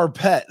 Ali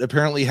Marpet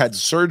apparently had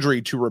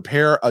surgery to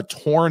repair a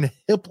torn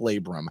hip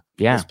labrum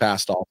this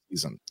past off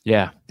season.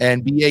 Yeah.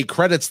 And BA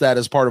credits that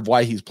as part of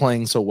why he's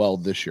playing so well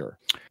this year.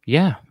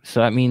 Yeah. So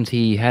that means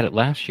he had it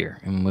last year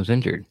and was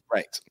injured.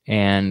 Right.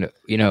 And,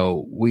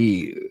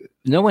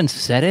 no one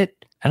said it.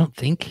 I don't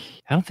think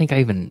I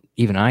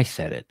even I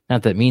said it.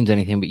 Not that it means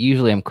anything, but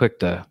usually I'm quick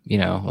to,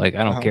 I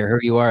don't care who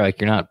you are.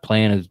 Like, you're not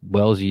playing as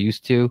well as you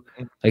used to.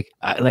 I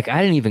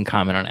didn't even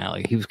comment on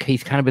Ali.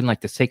 He's kind of been like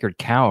the sacred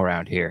cow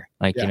around here.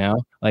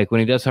 Like when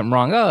he does something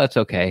wrong, oh, that's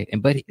okay.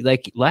 But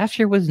last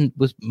year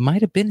might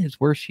have been his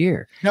worst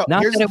year. No,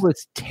 not that it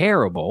was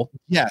terrible.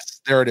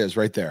 Yes, there it is,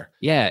 right there.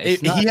 Yeah,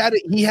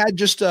 he had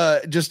just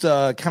a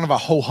kind of a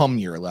ho hum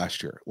year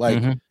last year.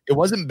 It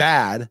wasn't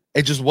bad.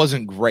 It just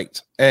wasn't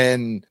great.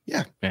 And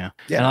yeah. And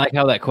I like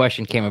how that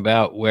question came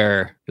about,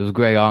 where it was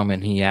Greg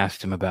Allman. He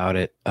asked him about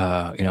it,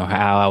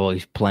 how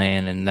he's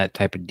playing and that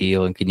type of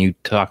deal. And can you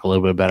talk a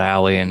little bit about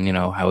Ali and,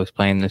 how he's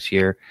playing this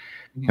year?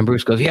 And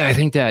Bruce goes, yeah, I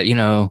think that,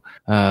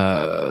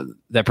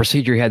 that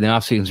procedure he had in the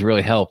offseason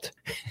really helped.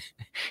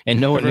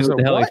 And no one knew what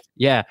the hell.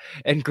 Yeah.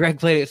 And Greg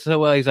played it so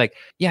well. He's like,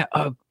 yeah,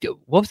 what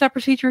was that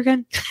procedure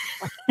again?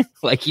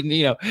 Can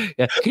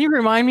you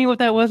remind me what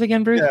that was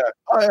again, Bruce? Yeah.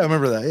 Oh, yeah, I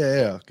remember that.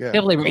 Yeah.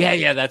 Hip labrum.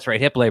 Yeah, that's right.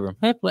 Hip labrum.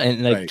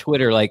 And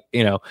Twitter,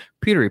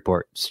 Peter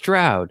Report,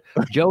 Stroud,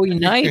 Joey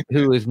Knight,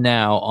 who is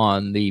now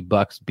on the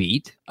Bucks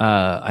beat.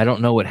 I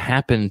don't know what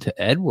happened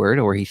to Edward,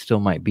 or he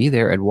still might be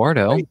there.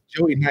 Eduardo. Hey,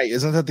 Joey Knight,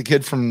 isn't that the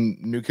kid from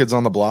New Kids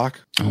on the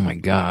Block? Oh my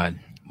God.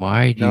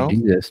 Why do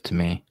you do this to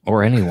me,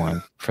 or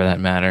anyone for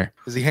that matter?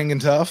 Is he hanging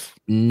tough?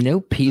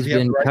 Nope. He's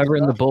been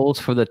covering the Bulls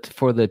for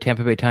the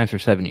Tampa Bay Times for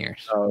 7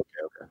 years. Oh,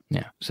 okay.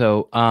 Yeah.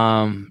 So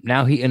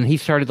now he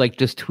started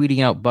just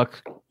tweeting out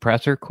Bucks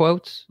presser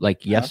quotes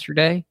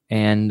yesterday,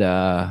 and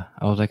I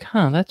was like,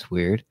 that's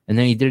weird. And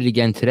then he did it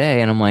again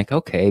today, and I'm like,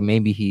 okay,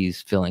 maybe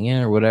he's filling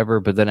in or whatever.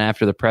 But then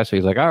after the presser,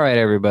 he's like, all right,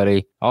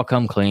 everybody, I'll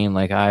come clean.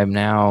 I'm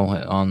now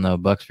on the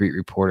Bucks Beat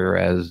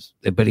Reporter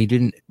but he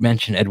didn't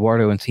mention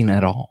Eduardo Encina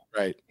at all.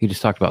 Right. He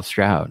just talked about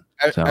Stroud.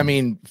 I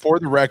mean, for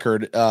the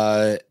record,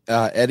 Eddie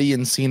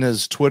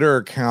Encina's Twitter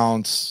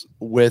accounts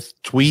with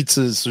tweets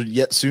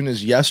as soon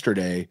as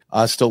yesterday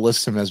still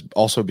lists him as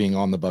also being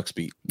on the Bucks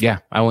beat. Yeah,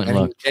 I went and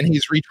looked. And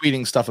he's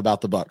retweeting stuff about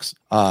the Bucks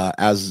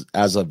as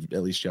of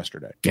at least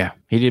yesterday. Yeah,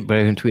 he did, but I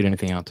didn't tweet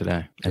anything out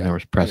today. And there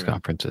was press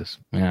conferences.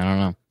 Yeah, I don't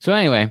know. So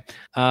anyway,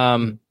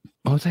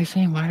 what was I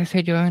saying? Why did I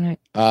say Joey Knight?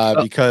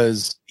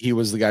 Because he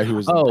was the guy who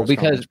was.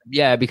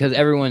 Because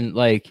everyone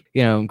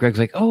Greg's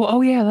like,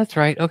 oh yeah, that's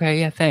right. Okay,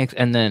 yeah, thanks.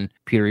 And then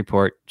Peter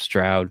Report,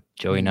 Stroud,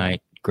 Joey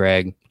Knight,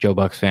 Greg, Joe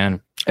Bucks fan.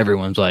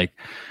 Everyone's like,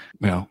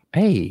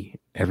 hey,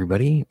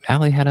 everybody,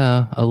 Ali had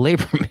a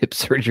labrum hip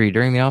surgery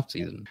during the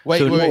offseason.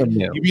 Wait.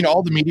 You mean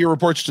all the media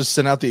reports just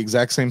sent out the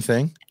exact same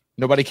thing?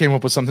 Nobody came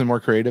up with something more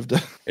creative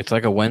to. It's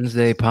like a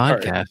Wednesday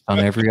podcast on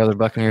every other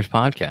Buccaneers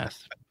podcast.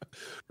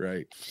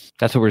 Right.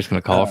 That's what we're just going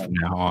to call it from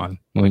now on.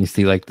 When you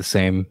see like the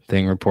same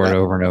thing reported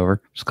over and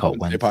over, just call it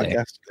Wednesday.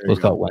 Podcast. We'll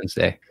call it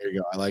Wednesday. There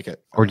you go. I like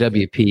it. Or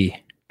WP.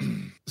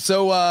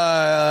 So,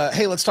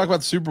 hey, let's talk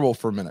about the Super Bowl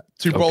for a minute.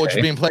 Super Bowl, which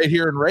is being played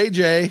here in Ray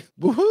J.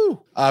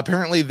 Woohoo!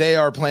 Apparently, they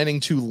are planning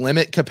to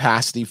limit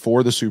capacity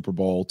for the Super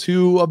Bowl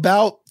to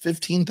about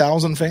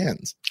 15,000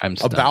 fans. I'm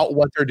stunned. About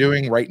what they're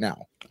doing right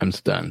now. I'm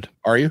stunned.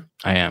 Are you?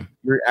 I am.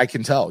 I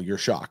can tell you're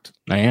shocked.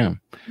 I am.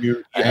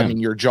 I mean,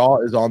 your jaw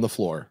is on the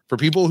floor. For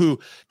people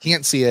who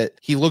can't see it,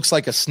 he looks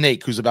like a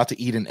snake who's about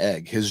to eat an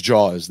egg. His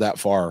jaw is that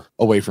far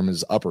away from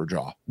his upper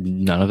jaw.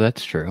 None of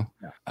that's true.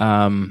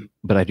 Yeah.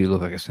 But I do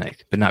look like a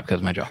snake, but not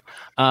because of my jaw.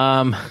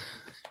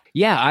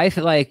 Yeah, I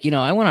feel like,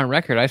 I went on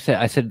record. I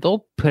said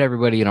they'll put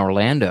everybody in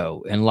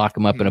Orlando and lock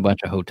them up in a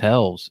bunch of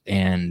hotels,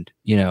 and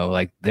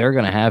like they're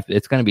gonna have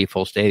it's gonna be a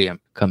full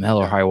stadium come hell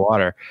or high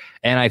water.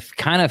 And I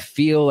kind of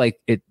feel like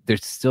they're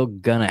still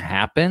gonna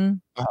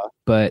happen,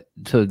 but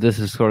so this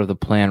is sort of the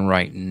plan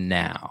right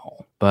now.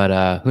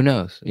 But who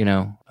knows?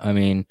 I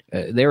mean,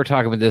 they were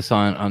talking about this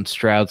on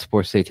Stroud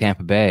Sports Day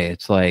Tampa Bay.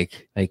 It's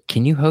like,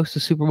 can you host a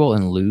Super Bowl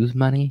and lose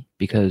money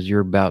because you're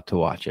about to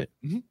watch it?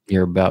 Mm-hmm.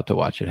 You're about to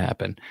watch it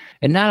happen.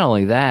 And not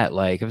only that,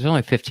 like, if there's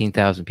only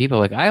 15,000 people,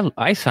 like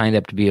I signed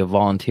up to be a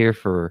volunteer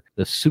for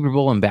the Super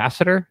Bowl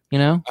ambassador,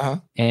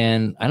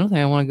 and I don't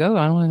think I want to go.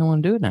 I don't think I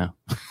want to do it now.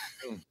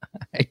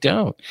 I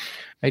don't.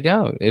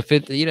 If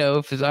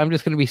I'm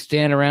just going to be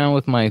standing around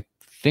with my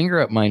finger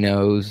up my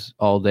nose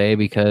all day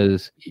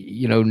because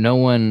they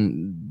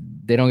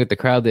don't get the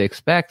crowd they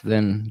expect,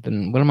 then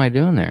what am I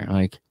doing there?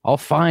 Like, I'll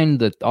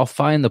find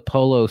the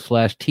polo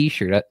 /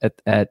 t-shirt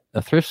at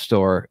a thrift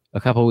store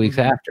a couple of weeks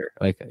after.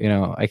 Like,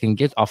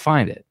 I'll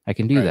find it. I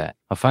can do that.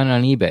 I'll find it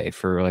on eBay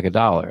for like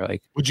 $1.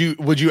 Like, would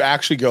you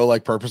actually go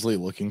like purposely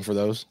looking for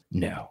those?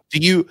 No.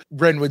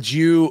 Bren, would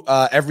you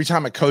every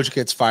time a coach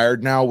gets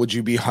fired now, would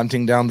you be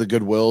hunting down the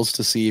Goodwills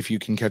to see if you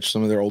can catch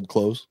some of their old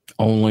clothes?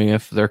 Only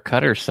if they're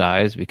cutter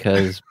size,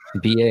 because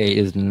BA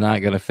is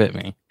not going to fit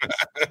me.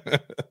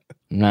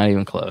 Not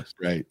even close.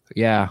 Right.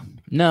 Yeah.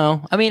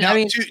 No. I mean,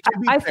 I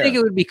think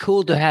it would be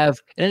cool to have,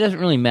 and it doesn't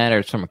really matter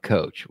if it's from a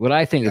coach. What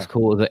I think is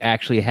cool is to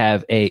actually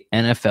have a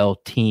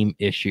NFL team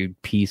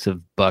issued piece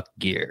of Buck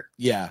gear.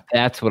 Yeah.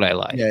 That's what I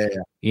like.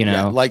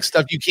 Yeah. Like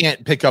stuff you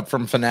can't pick up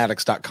from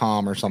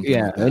fanatics.com or something.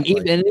 Yeah. Like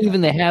that. And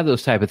even they have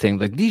those type of things.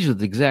 Like, these are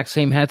the exact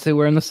same hats they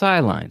wear on the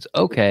sidelines.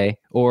 Okay.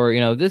 Or,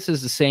 this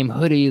is the same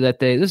hoodie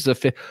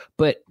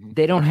but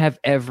they don't have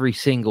every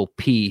single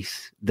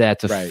piece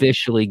that's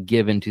officially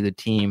given to the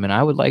team. And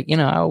I would like,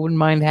 I wouldn't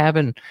mind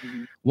having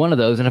one of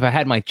those. And if I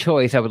had my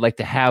choice, I would like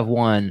to have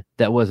one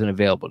that wasn't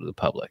available to the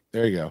public.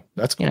 There you go.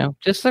 That's cool.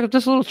 Just a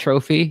little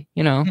trophy,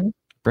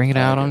 bring it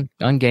out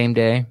on game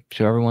day.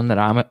 Show everyone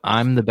that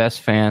I'm the best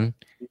fan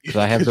because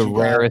I have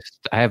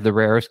the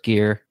rarest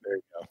gear.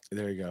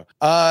 There you go.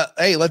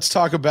 Hey, let's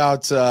talk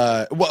about,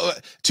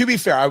 to be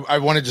fair, I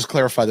want to just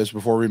clarify this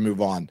before we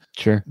move on.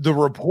 Sure. The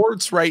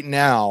reports right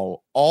now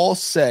all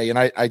say, and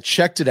I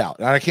checked it out,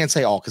 and I can't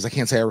say all because I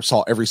can't say I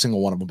saw every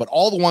single one of them, but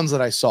all the ones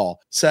that I saw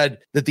said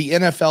that the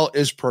NFL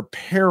is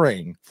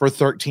preparing for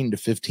 13 to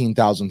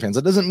 15,000 fans.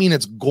 That doesn't mean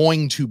it's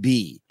going to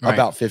be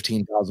about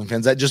 15,000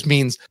 fans. That just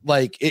means,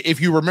 like,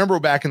 if you remember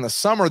back in the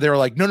summer, they were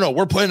like, no,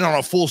 we're planning on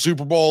a full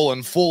Super Bowl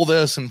and full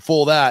this and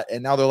full that.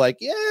 And now they're like,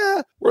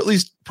 yeah, we're at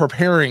least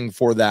preparing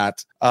for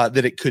that,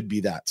 that it could be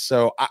that.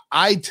 So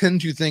I tend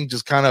to think,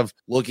 just kind of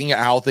looking at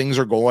how things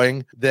are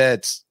going,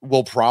 that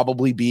will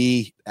probably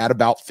be at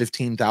about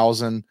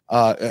 15,000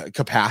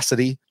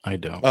 capacity. I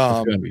don't. It's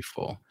going to be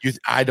full.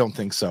 I don't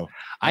think so.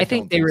 I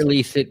think they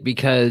release it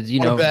because,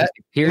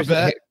 here's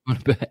my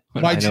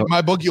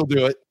bookie will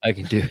do it. I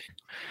can do it.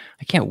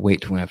 I can't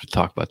wait till we have to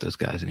talk about those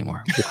guys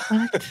anymore.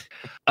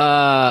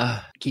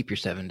 Keep your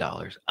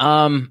 $7.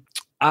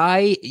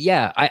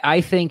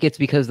 I think it's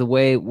because the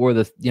way where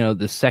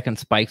the second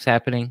spike's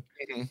happening,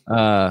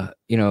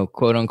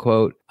 quote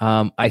unquote.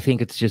 I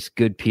think it's just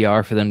good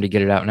PR for them to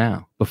get it out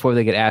now before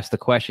they get asked the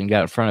question,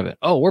 got in front of it.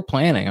 Oh, we're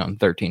planning on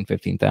 13,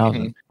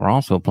 15,000. We're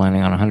also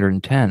planning on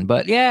 110,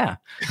 but yeah,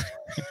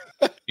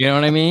 you know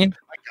what I mean?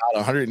 God,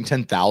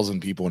 110,000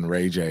 people in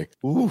Ray J.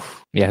 Ooh.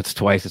 Yeah, it's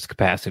twice its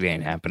capacity.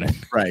 Ain't happening.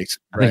 Right.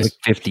 I think it's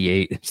like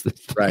 58. It's the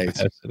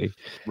capacity.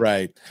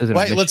 Right.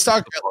 Wait, let's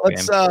talk.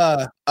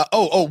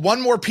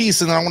 One more piece,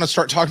 and then I want to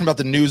start talking about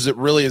the news that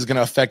really is going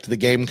to affect the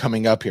game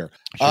coming up here.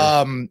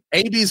 Sure.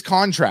 AB's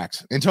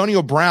contract,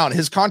 Antonio Brown,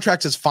 his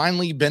contract has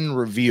finally been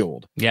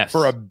revealed. Yes.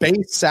 For a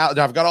base salary.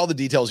 Now, I've got all the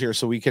details here,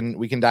 so we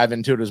can dive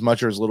into it as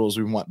much or as little as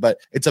we want. But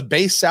it's a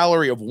base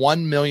salary of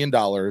 $1 million.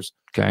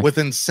 Okay. With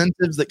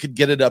incentives that could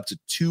get it up to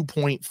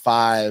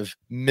 2.5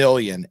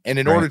 million. And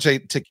in order to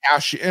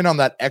cash in on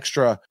that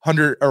extra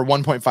 100 or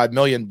 1.5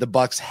 million, the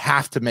Bucs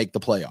have to make the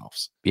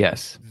playoffs.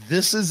 Yes.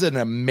 This is an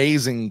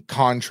amazing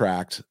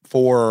contract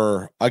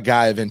for a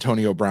guy of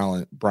Antonio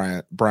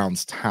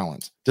Brown's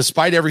talent,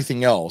 despite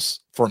everything else,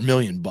 for $1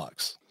 million.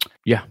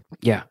 Yeah.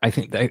 I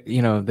think that,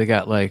 they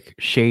got like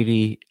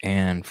Shady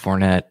and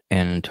Fournette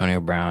and Antonio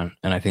Brown,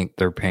 and I think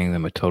they're paying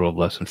them a total of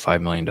less than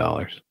 $5 million.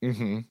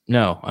 Mm-hmm.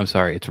 No, I'm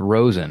sorry. It's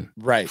Rosen,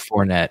 right?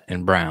 Fournette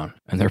and Brown,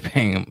 and they're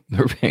paying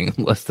them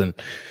less than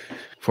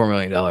 $4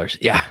 million.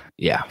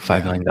 Yeah.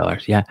 $5 million.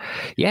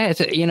 Yeah.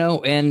 It's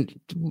and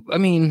I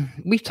mean,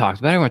 we've talked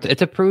about it.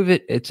 It's a prove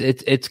it.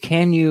 It's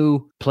can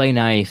you play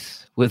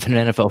nice with an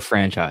NFL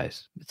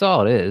franchise? That's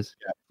all it is.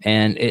 Yeah.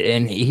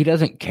 And he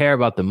doesn't care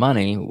about the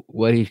money.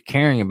 What he's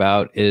caring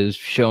about is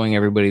showing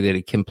everybody that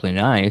he can play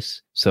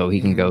nice, so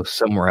he can go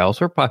somewhere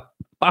else or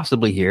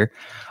possibly here.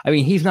 I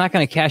mean, he's not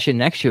going to cash in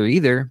next year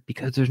either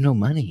because there's no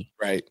money.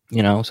 Right.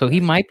 So he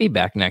might be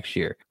back next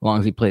year as long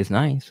as he plays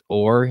nice.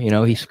 Or,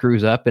 he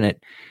screws up and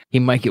he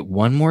might get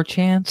one more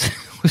chance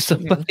with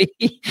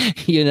somebody,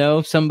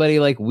 somebody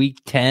like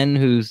week 10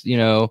 who's,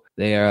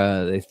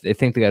 they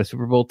think they got a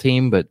Super Bowl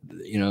team, but,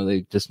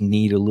 they just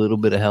need a little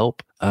bit of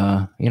help,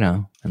 and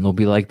they'll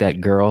be like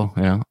that girl,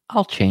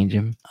 I'll change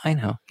him. I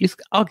know.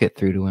 I'll get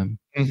through to him.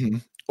 Mm-hmm.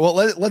 Well,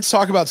 let's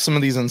talk about some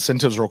of these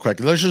incentives real quick.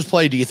 Let's just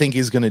play. Do you think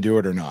he's going to do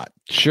it or not?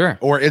 Sure.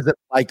 Or is it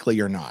likely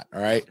or not?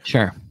 All right.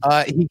 Sure.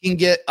 He can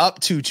get up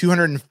to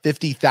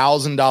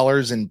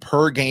 $250,000 in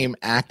per game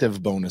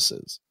active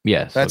bonuses.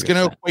 Yes. That's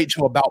going to equate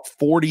to about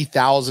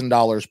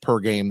 $40,000 per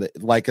game.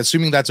 That, like,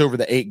 assuming that's over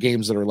the 8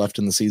 games that are left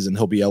in the season,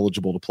 he'll be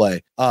eligible to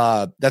play.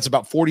 That's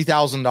about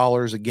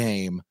 $40,000 a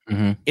game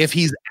if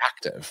he's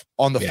active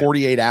on the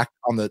 48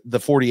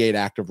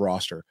 active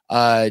roster.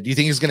 Do you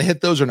think he's going to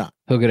hit those or not?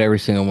 He'll get every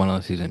single one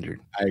unless he's injured.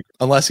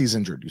 Unless he's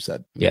injured, you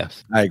said.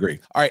 Yes. I agree.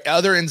 All right.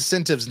 Other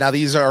incentives. Now,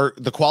 these are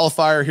the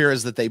qualifier here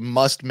is that they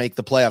must make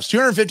the playoffs.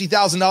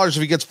 $250,000 if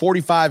he gets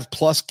 45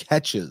 plus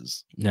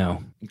catches.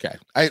 No. Okay.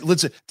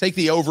 Let's take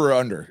the over or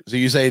under. So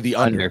you say the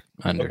under.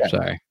 Okay.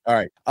 Sorry. All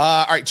right.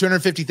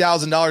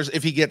 $250,000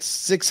 if he gets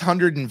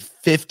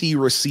 650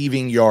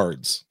 receiving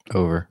yards.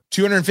 Over.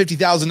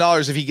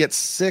 $250,000 if he gets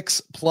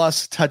 6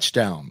 plus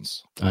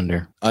touchdowns.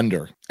 Under.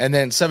 And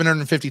then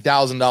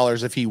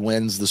 $750,000 if he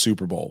wins the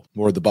Super Bowl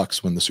or the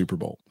Bucs win the Super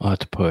Bowl. I'll have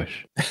to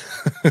push.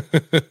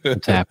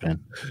 What's happening?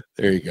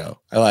 There you go.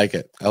 I like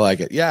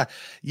it. Yeah.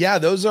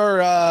 Those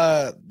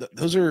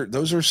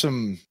are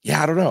some.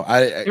 Yeah, I don't know.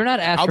 They're not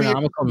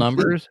astronomical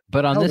numbers,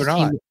 but on this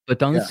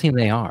team, this team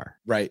they are.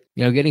 Right.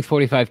 Getting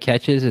 45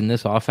 catches in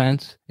this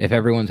offense, if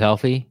everyone's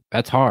healthy,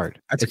 that's hard.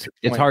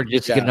 It's hard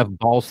just to get enough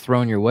balls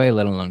thrown your way,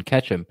 let alone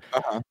catch them.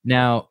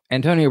 Now,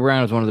 Antonio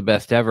Brown is one of the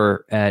best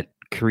ever at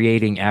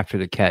creating after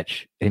the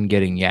catch and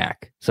getting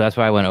yak. So that's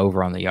why I went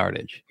over on the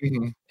yardage.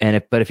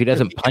 And if he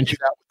doesn't punch it,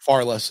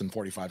 far less than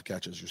 45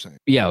 catches, you're saying.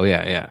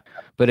 Yeah.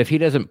 But if he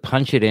doesn't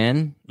punch it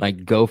in,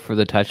 like go for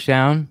the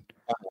touchdown,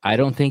 I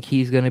don't think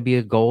he's going to be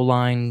a goal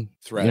line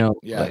threat.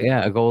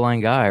 A goal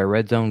line guy, a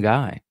red zone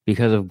guy,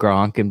 because of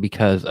Gronk and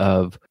because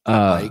of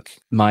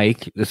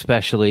Mike,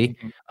 especially.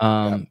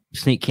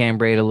 Sneak Cam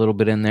Braid a little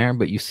bit in there,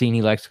 but you've seen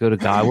he likes to go to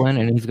Godwin,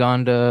 and he's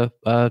gone to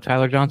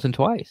Tyler Johnson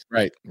twice.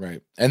 Right.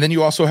 And then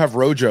you also have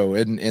Rojo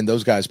and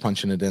those guys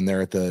punching it in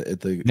there at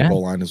the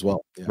goal line as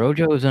well. Yeah.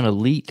 Rojo is an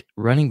elite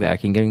running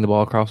back in getting the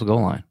ball across the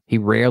goal line. He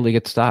rarely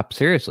gets stopped.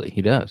 Seriously,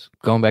 he does.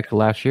 Going back to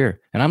last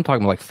year, and I'm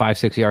talking like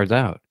 5-6 yards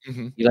out.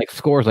 He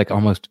scores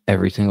almost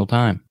every single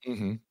time.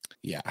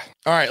 Yeah.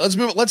 All right. Let's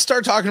move. Let's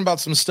start talking about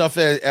some stuff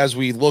as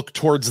we look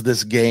towards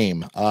this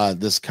game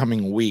this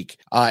coming week,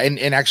 and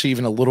actually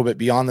even a little bit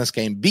beyond this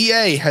game.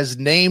 BA has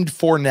named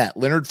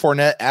Leonard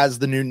Fournette, as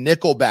the new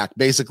nickelback,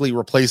 basically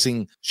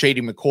replacing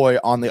Shady McCoy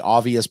on the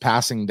obvious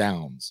passing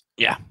downs.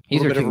 Yeah,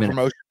 he's a bit of a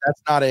promotion.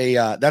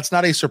 That's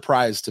not a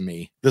surprise to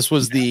me. This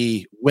was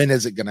the when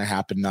is it going to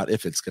happen, not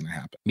if it's going to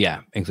happen.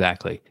 Yeah,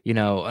 exactly. And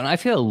I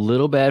feel a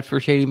little bad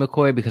for Shady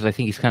McCoy because I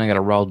think he's kind of got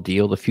a raw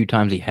deal. The few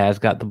times he has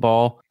got the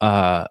ball,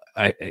 I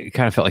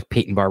kind of felt like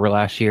Peyton Barber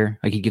last year.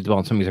 Like he'd get the ball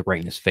and somebody's right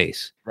in his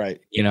face. Right.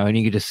 And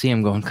you could just see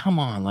him going, "Come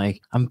on,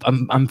 like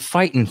I'm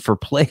fighting for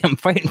play. I'm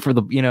fighting for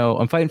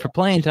I'm fighting for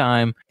playing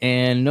time,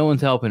 and no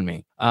one's helping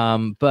me."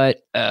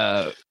 But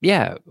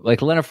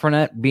like Leonard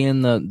Fournette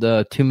being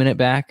the 2-minute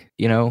back,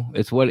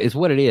 it's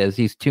what it is.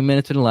 He's 2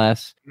 minutes and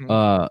less,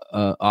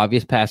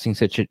 obvious passing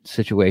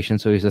situation.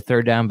 So he's a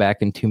third down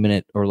back in 2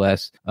 minutes or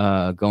less,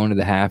 going to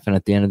the half and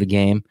at the end of the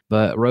game.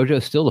 But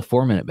Rojo's still the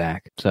 4-minute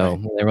back. So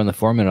when they run the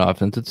 4-minute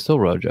offense, it's still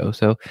Rojo.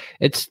 So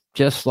it's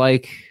just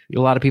like a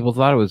lot of people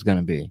thought it was going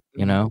to be,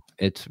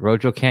 it's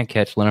Rojo can't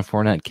catch, Leonard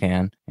Fournette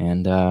can.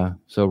 And,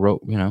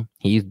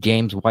 he's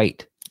James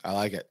White. I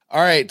like it.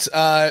 All right.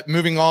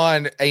 Moving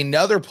on.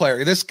 Another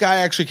player. This guy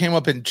actually came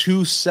up in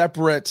 2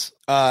 separate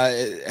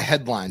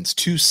headlines,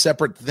 2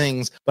 separate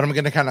things, but I'm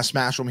going to kind of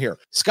smash them here.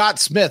 Scott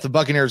Smith of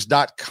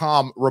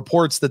Buccaneers.com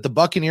reports that the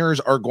Buccaneers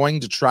are going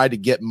to try to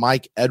get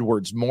Mike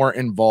Edwards more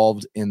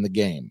involved in the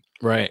game.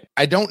 Right.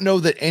 I don't know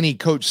that any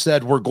coach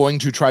said we're going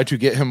to try to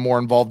get him more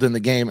involved in the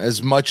game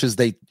as much as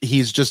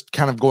he's just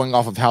kind of going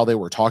off of how they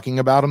were talking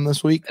about him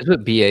this week. That's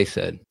what BA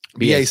said.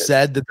 BA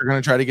said that they're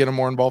going to try to get him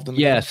more involved in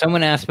the game.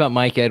 Someone asked about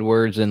Mike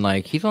Edwards, and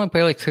like he's only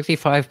played like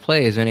 65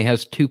 plays, and he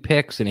has 2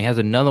 picks, and he has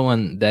another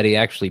one that he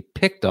actually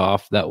picked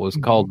off that was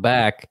called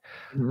back.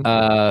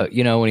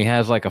 When he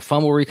has like a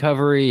fumble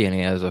recovery, and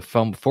he has a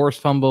forced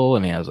fumble,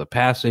 and he has a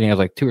pass, and he has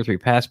like 2 or 3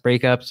 pass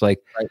breakups.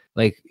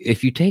 Like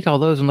if you take all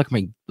those and look at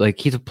me, like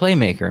he's a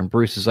playmaker, and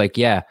Bruce is like,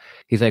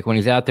 he's like when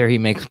he's out there, he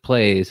makes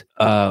plays.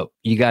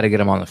 You got to get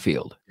him on the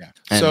field. Yeah.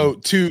 So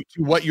to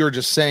what you were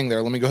just saying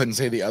there, let me go ahead and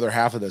say the other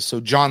half of this. So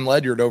John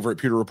Ledyard over at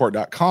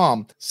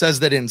pewterreport.com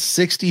says that in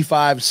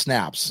 65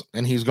 snaps,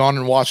 and he's gone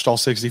and watched all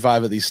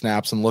 65 of these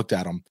snaps and looked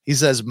at them. He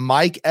says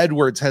Mike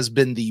Edwards has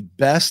been the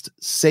best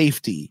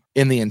safety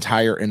in the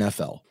entire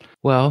NFL.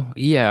 Well,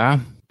 yeah,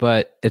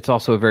 but it's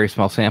also a very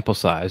small sample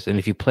size, and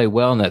if you play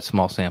well in that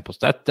small samples,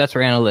 that's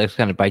where analytics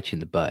kind of bite you in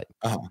the butt.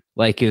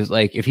 Like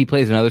if he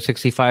plays another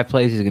 65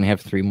 plays, he's going to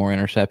have 3 more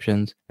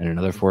interceptions and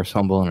another forced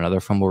fumble and another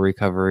fumble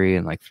recovery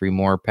and like 3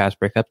 more pass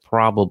breakups.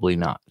 Probably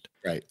not.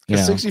 Right.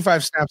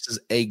 65 snaps is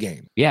a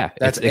game. Yeah,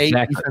 that's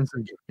exactly.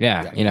 defensive game.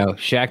 Yeah.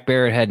 Shaq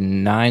Barrett had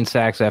 9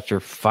 sacks after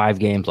 5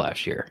 games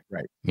last year.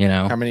 Right.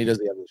 How many does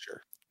he have this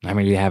year? How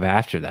many do you have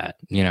after that?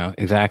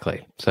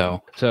 Exactly.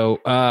 So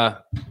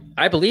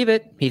I believe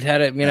it. He's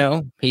had it,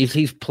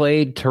 he's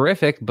played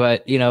terrific,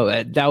 but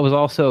that was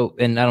also,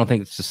 and I don't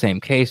think it's the same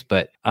case,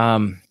 but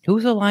who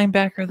was a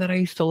linebacker that I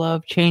used to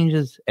love?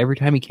 Changes every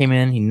time he came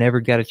in. He never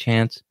got a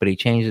chance, but he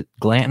changed it.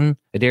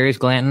 Adarius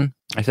Glanton.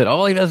 I said,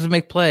 all he does is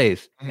make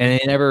plays, and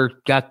he never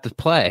got to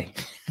play.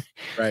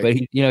 Right. But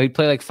he'd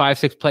play like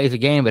 5-6 plays a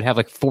game, but have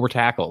like 4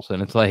 tackles.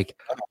 And it's like,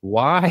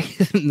 why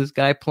isn't this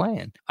guy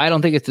playing? I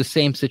don't think it's the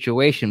same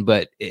situation,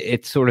 but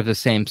it's sort of the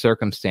same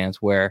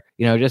circumstance where,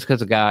 just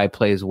because a guy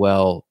plays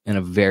well in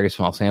a very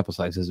small sample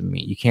size doesn't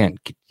mean you can't,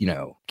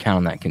 count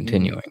on that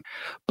continuing.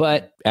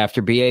 But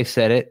after BA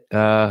said it,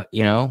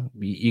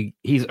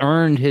 he's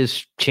earned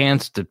his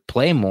chance to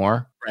play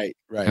more. Right.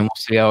 And we'll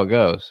see how it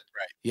goes.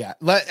 Right. Yeah.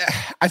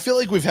 I feel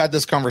like we've had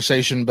this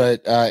conversation,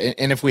 but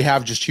and if we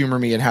have, just humor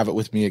me and have it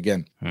with me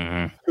again.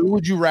 Who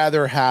would you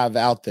rather have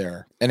out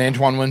there? An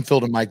Antoine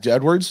Winfield and Mike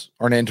Edwards,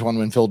 or an Antoine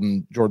Winfield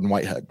and Jordan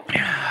Whitehead?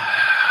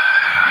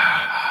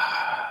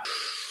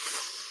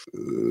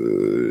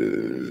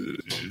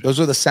 Those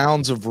are the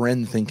sounds of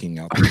Ren thinking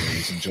out there,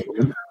 ladies and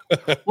gentlemen.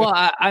 Well,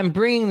 I'm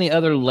bringing the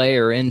other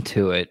layer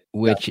into it,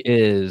 which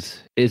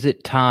is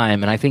it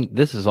time? And I think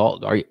this is all.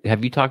 Are we going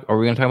to talk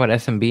about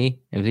SMB?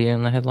 Is he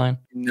in the headline?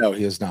 No,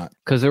 he is not.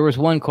 Because there was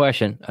one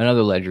question,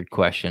 another Ledyard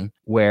question,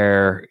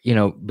 where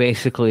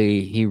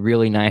basically he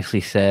really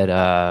nicely said,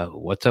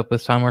 "What's up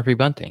with Sean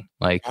Murphy-Bunting?"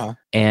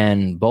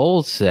 And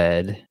Bowles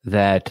said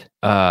that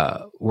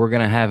we're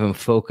going to have him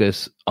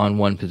focus on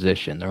one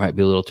position. There might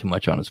be a little too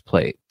much on his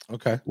plate.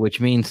 Okay. Which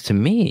means to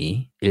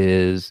me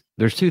is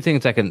there's 2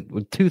 things that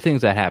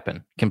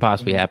can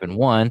possibly happen.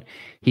 One,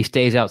 he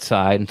stays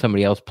outside and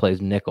somebody else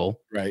plays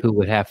nickel, right, who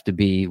would have to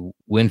be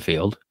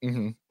Winfield,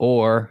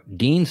 or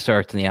Dean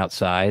starts on the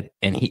outside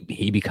and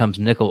he becomes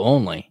nickel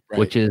only, right,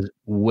 which is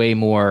way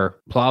more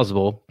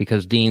plausible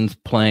because Dean's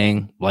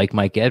playing like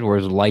Mike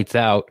Edwards, lights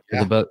out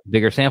with a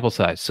bigger sample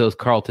size. So is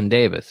Carlton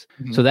Davis.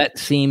 So that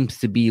seems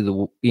to be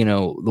the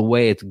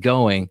way it's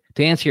going.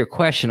 To answer your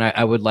question,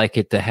 I would like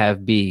it to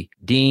be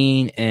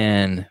Dean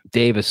and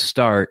Davis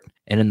start,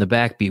 and in the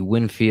back be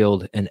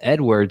Winfield and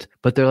Edwards,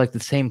 but they're like the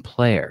same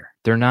player.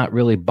 They're not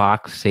really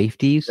box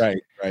safeties.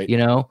 Right.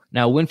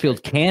 Now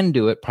Winfield can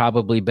do it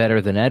probably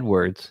better than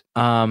Edwards.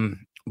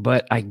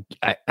 But I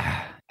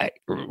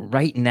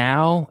right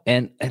now,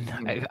 and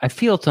I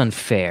feel it's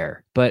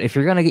unfair, but if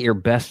you're going to get your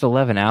best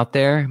 11 out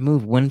there,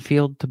 move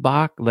Winfield to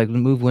box,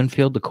 move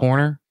Winfield to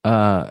corner.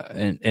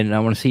 And I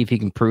want to see if he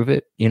can prove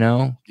it.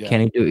 Can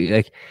he do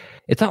it?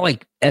 It's not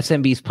like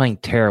SMB's playing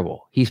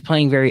terrible. He's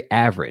playing very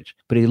average,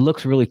 but he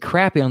looks really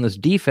crappy on this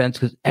defense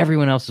because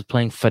everyone else is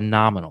playing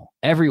phenomenal.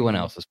 Everyone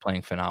else is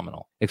playing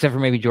phenomenal, except for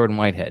maybe Jordan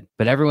Whitehead,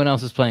 but everyone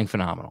else is playing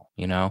phenomenal.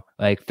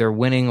 They're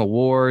winning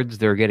awards,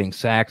 they're getting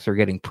sacks, they're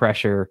getting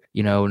pressure.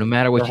 No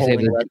matter what you say,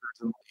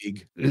 records in the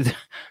league.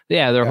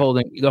 They're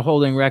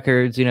holding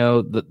records.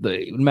 No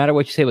matter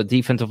what you say about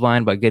defensive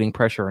line, about getting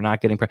pressure or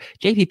not getting pressure.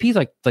 JPP's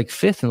like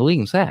 5th in the league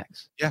in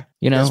sacks. Yeah,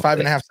 he has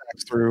 5.5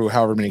 sacks through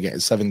however many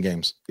games, 7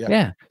 games.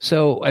 Yeah.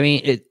 So I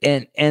mean,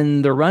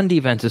 and the run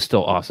defense is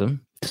still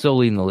awesome, still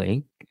leading the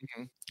league.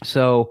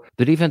 So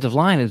the defensive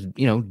line is,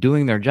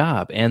 doing their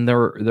job, and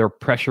their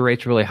pressure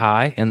rate's really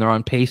high, and they're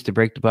on pace to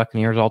break the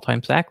Buccaneers'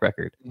 all-time sack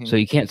record. So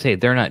you can't say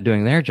they're not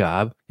doing their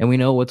job, and we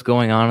know what's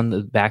going on in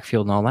the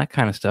backfield and all that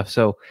kind of stuff.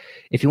 So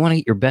if you want to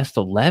get your best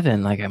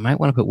 11, I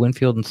might want to put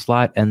Winfield in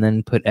slot and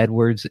then put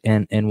Edwards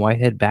and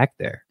Whitehead back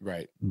there.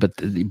 Right. But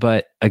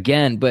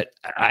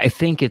I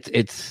think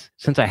it's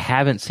since I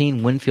haven't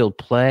seen Winfield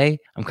play,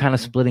 I'm kind of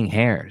splitting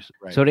hairs.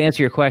 Right. So to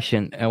answer your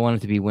question, I want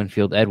it to be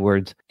Winfield,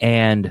 Edwards,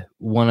 and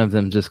one of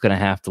them just going to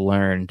have to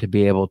learn to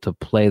be able to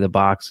play the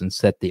box and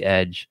set the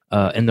edge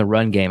in the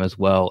run game as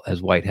well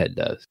as Whitehead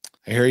does.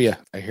 I hear you.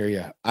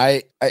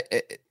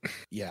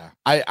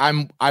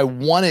 I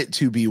want it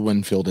to be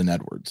Winfield and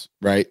Edwards,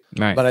 right?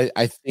 Right. But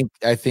I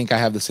think I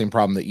have the same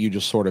problem that you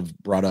just sort of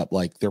brought up.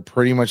 Like they're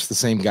pretty much the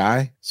same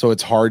guy, so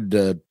it's hard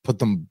to put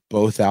them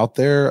both out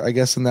there. I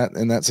guess in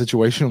that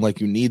situation,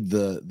 like you need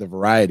the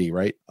variety,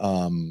 right?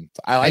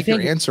 I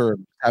think your answer,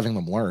 having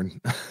them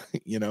learn,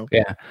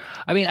 Yeah,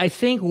 I mean, I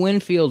think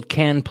Winfield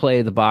can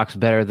play the box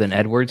better than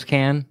Edwards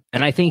can,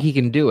 and I think he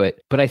can do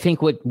it. But I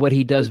think what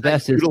he does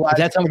best is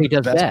that's not what he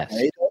does best.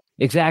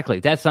 Exactly.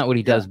 That's not what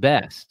he does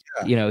best.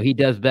 Yeah. He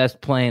does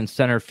best playing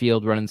center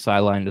field, running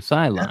sideline to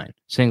sideline,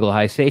 single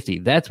high safety.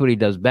 That's what he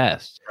does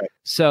best. Right.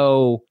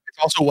 So it's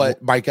also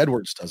what Mike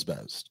Edwards does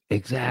best.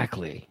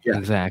 Exactly. Yeah.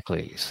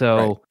 Exactly.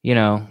 So,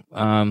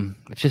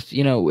 it's just,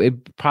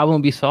 it problem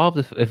would be solved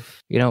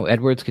if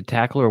Edwards could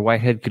tackle or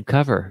Whitehead could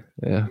cover.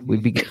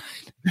 We'd be good.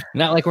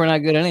 Not like we're not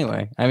good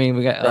anyway. I mean,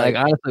 we got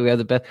honestly, we have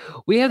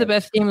the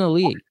best team in the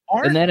league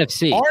in the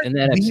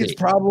NFC. These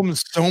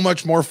problems so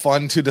much more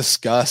fun to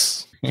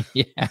discuss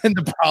and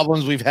the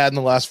problems we've had in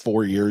the last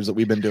 4 years that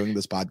we've been doing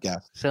this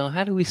podcast. So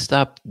how do we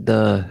stop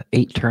the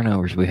 8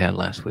 turnovers we had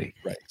last week?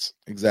 Right.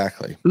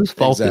 Exactly. Whose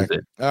fault is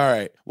it? All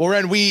right. Well,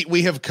 Ren,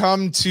 we have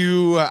come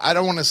to, I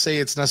don't want to say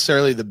it's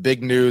necessarily the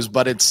big news,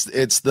 but it's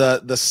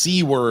the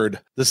C word.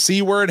 The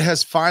C word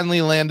has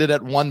finally landed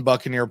at one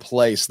Buccaneer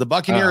place. The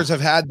Buccaneers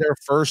have had their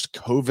first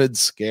COVID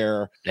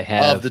scare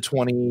of the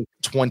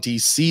 2020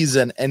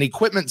 season. An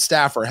equipment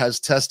staffer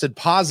has tested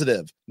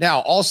positive.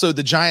 Now, also,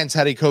 the Giants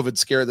had a COVID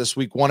scare this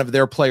week. One of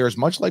their players,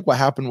 much like what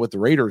happened with the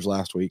Raiders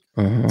last week,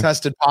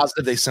 tested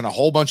positive. They sent a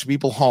whole bunch of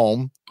people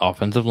home.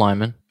 Offensive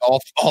linemen.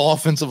 All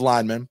offensive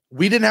linemen.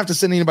 We didn't have to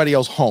send anybody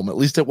else home. At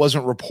least it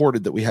wasn't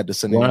reported that we had to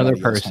send one other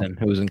else person home.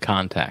 Who was in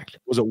contact.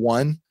 Was it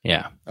one?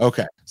 Yeah.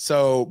 Okay.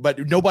 So, but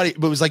it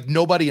was like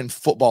nobody in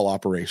football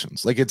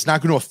operations. Like it's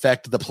not going to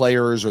affect the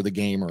players or the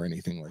game or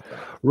anything like that.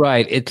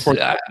 Right. It's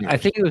I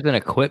think it was an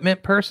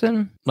equipment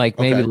person, like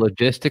maybe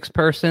logistics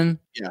person.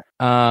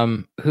 Yeah.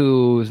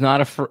 Who's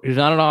not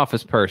an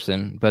office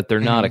person, but they're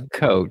not a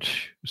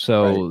coach.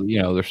 So,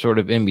 they're sort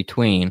of in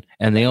between.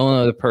 And the only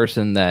other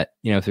person that,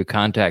 through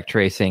contact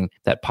tracing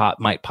that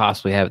might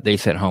possibly have, they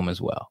sent home as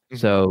well.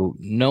 So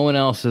no one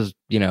else is,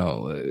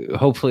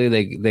 hopefully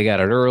they got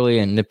it early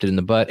and nipped it in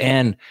the butt.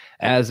 And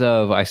as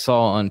of, I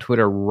saw on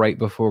Twitter right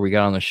before we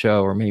got on the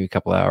show, or maybe a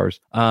couple hours,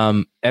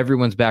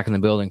 everyone's back in the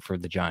building for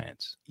the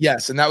Giants.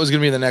 Yes. And that was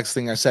going to be the next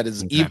thing I said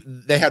is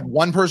they had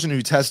one person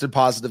who tested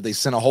positive. They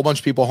sent a whole bunch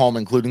of people home,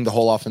 including the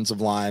whole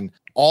offensive line.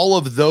 All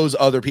of those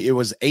other people, it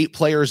was 8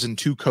 players and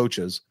 2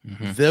 coaches.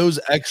 Those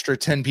extra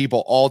 10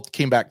 people all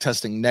came back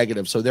testing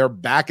negative. So they're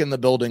back in the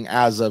building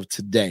as of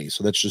today.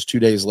 So that's just 2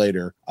 days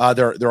later.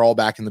 They're all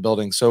back in the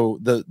building. So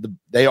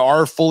they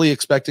are fully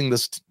expecting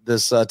this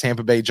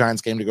Tampa Bay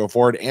Giants game to go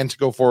forward and to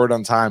go forward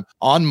on time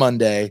on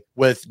Monday,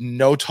 with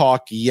no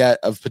talk yet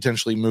of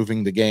potentially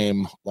moving the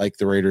game like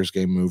the Raiders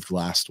game moved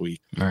last week.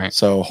 All right.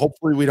 So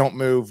hopefully we don't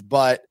move,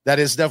 but that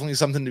is definitely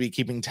something to be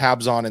keeping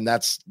tabs on. And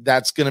that's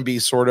going to be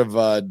sort of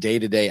a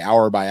day-to-day,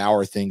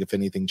 hour-by-hour thing if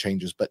anything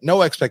changes, but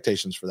no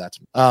expectations for that.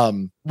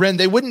 Ren,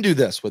 they wouldn't do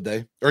this, would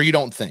they? Or you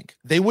don't think?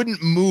 They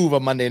wouldn't move a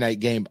Monday night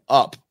game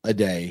up a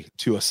day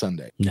to a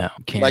Sunday. No,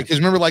 can't. Like, 'cause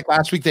remember, like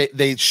last week,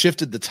 they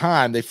shifted the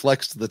time, they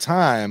flexed the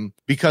time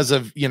because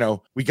of,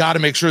 we got to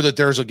make sure that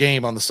there's a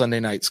game on the Sunday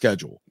night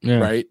schedule,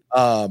 right?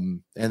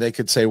 And they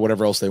could say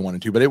whatever else they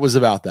wanted to, but it was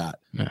about that.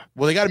 Yeah.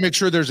 Well, they got to make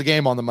sure there's a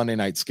game on the Monday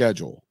night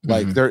schedule.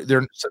 Like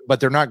but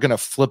they're not going to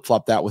flip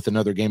flop that with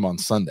another game on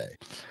Sunday.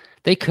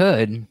 They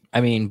could.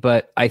 I mean,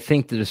 but I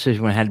think the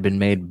decision had been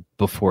made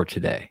before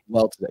today.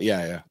 Well,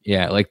 today,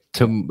 yeah. Like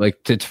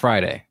it's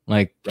Friday.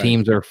 Like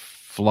teams are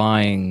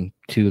flying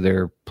to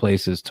their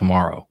places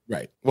tomorrow.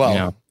 Right.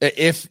 Well,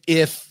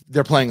 if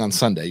they're playing on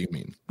Sunday, you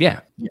mean?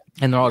 Yeah.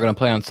 And they're all going to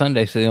play on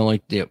Sunday, so they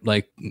only so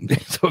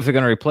if they're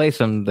going to replace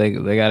them, they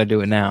got to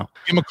do it now.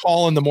 Give them a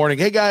call in the morning.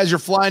 Hey guys, you're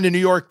flying to New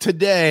York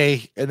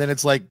today, and then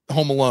it's like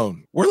Home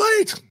Alone. We're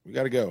late. We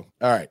got to go.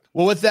 All right.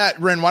 Well, with that,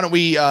 Ren, why don't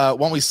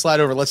we slide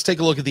over? Let's take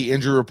a look at the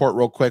injury report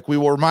real quick. We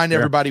will remind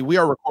everybody we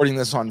are recording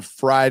this on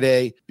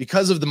Friday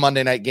because of the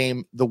Monday night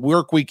game. The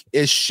work week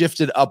is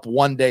shifted up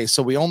one day,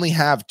 so we only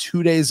have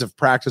 2 days of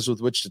practice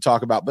with which to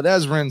talk about. But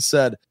as Ren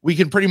said, we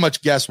can pretty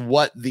much guess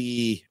what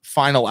the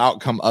final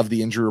outcome of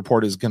the injury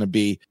report is going to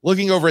be.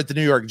 Looking over at the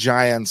New York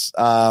Giants,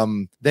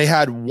 they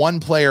had one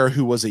player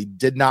who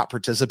did not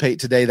participate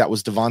today. That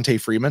was Devontae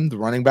Freeman, the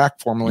running back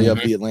formerly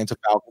of the Atlanta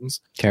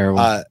Falcons. Terrible.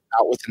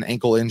 Out with an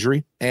ankle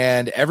injury.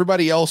 And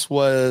everybody else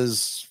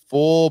was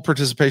full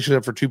participation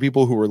for 2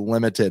 people who were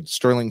limited.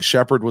 Sterling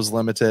Shepard was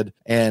limited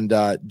and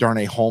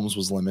Darnay Holmes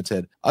was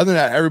limited. Other than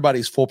that,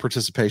 everybody's full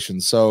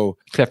participation. So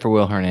except for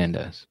Will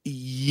Hernandez.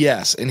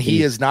 Yes. And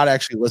he is not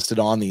actually listed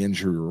on the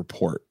injury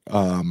report.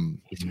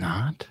 He's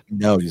not?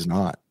 No, he's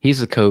not. He's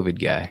the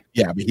COVID guy.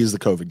 Yeah, but he's the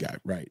COVID guy.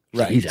 Right.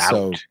 He's out.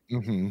 So,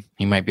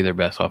 he might be their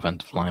best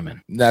offensive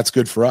lineman. That's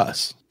good for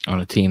us. On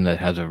a team that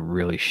has a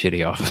really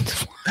shitty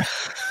offensive line.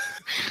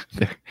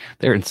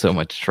 they're in so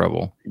much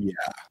trouble.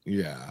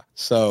 Yeah.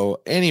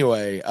 So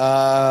anyway,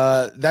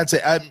 that's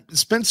it.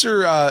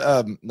 Spencer,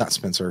 not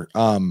Spencer.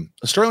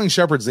 Sterling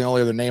Shepard's the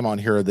only other name on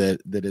here that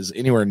is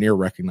anywhere near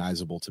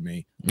recognizable to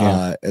me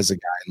as a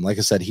guy. And like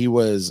I said, he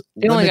was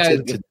the only guy.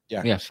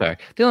 Sorry.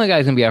 The only guy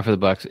who's gonna be out for the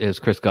Bucs is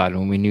Chris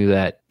Godwin. We knew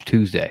that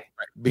Tuesday.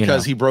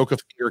 Because he broke a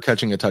finger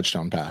catching a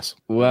touchdown pass.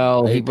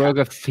 Well, he broke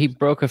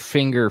a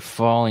finger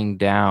falling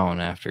down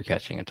after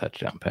catching a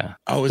touchtouchdown pass.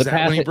 Oh, is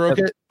that when he broke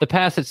it? The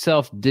pass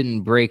itself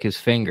didn't break his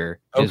finger.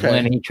 Is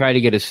when he tried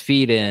to get his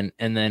feet in,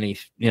 and then he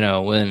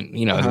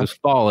was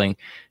falling,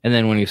 and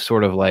then when he was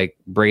sort of like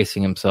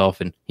bracing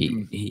himself, and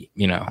he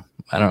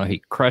I don't know,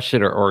 he crushed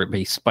it or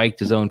he spiked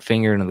his own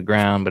finger into the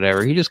ground,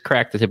 whatever. He just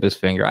cracked the tip of his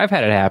finger. I've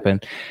had it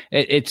happen.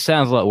 It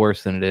sounds a lot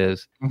worse than it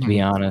is, to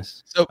be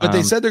honest. So, but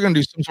they said they're going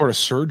to do some sort of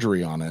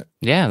surgery on it.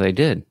 Yeah, they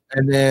did.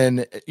 And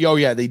then,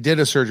 they did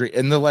a surgery,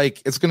 and they're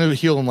like, it's going to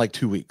heal in like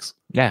 2 weeks.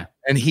 Yeah.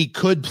 And he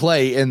could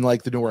play in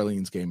like the New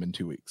Orleans game in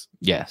 2 weeks.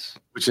 Yes.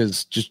 Which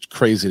is just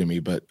crazy to me,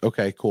 but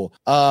okay, cool.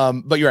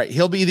 But you're right.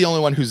 He'll be the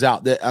only one who's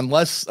out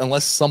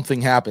unless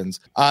something happens.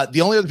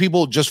 The only other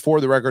people, just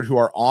for the record, who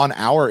are on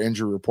our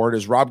injury report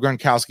is Rob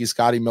Gronkowski,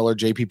 Scotty Miller,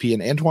 JPP,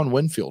 and Antoine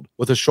Winfield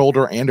with a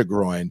shoulder and a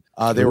groin.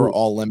 They were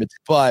all limited,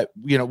 but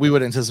we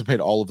would anticipate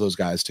all of those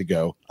guys to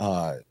go.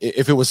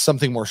 If it was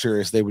something more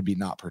serious, they would be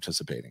not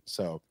participating.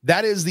 So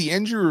that is the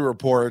injury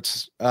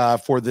report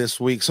for this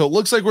week. So it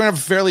looks like we're gonna have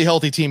a fairly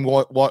healthy team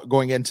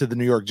going into the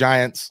New York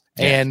Giants.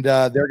 And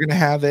they're going to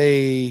have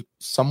a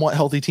somewhat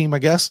healthy team, I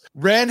guess.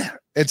 Ren,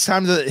 it's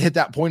time to hit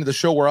that point of the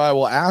show where I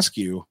will ask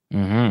you,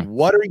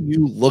 what are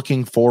you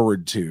looking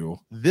forward to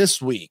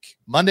this week?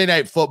 Monday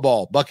Night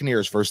Football,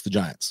 Buccaneers versus the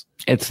Giants.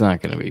 It's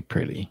not going to be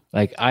pretty.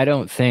 Like, I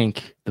don't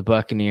think the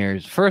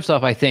Buccaneers, first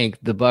off, I think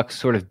the Bucs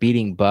sort of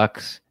beating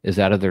Bucs is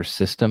out of their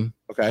system.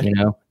 Okay.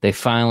 They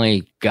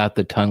finally got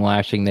the tongue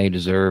lashing they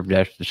deserved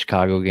after the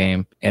Chicago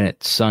game, and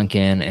it sunk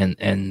in,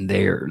 and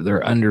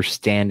they're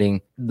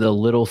understanding the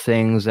little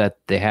things that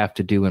they have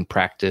to do in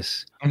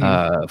practice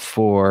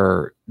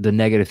for the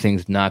negative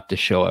things not to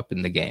show up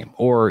in the game,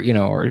 or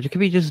it could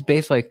be just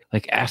based like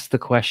ask the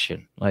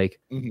question, like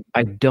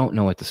I don't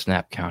know what the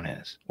snap count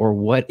is, or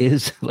what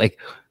is like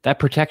that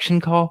protection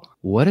call.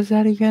 What is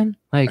that again?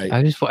 Like, right.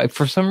 I just,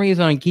 for some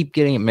reason, I keep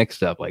getting it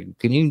mixed up. Like,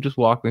 can you just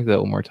walk me through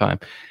that one more time?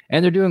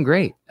 And they're doing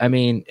great. I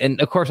mean,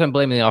 and of course, I'm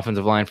blaming the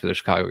offensive line for the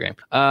Chicago game.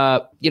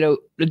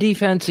 The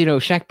defense,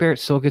 Shaq Barrett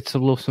still gets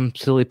some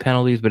silly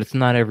penalties, but it's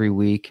not every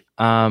week.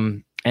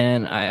 And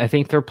I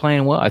think they're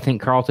playing well. I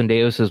think Carlton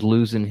Davis is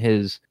losing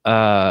his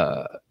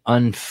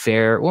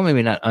unfair, well,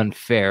 maybe not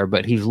unfair,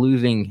 but he's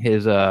losing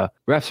his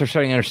refs are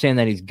starting to understand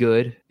that he's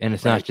good, and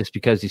it's not just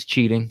because he's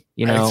cheating,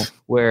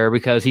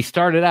 because he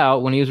started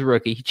out when he was a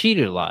rookie, he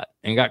cheated a lot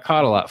and got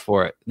caught a lot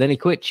for it. Then he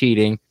quit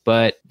cheating,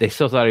 but they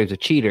still thought he was a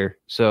cheater,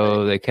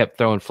 so they kept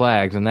throwing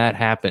flags, and that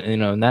happened,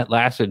 and that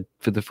lasted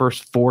for the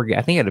first 4 games.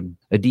 I think he had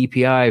a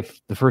DPI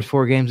the first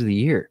 4 games of the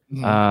year,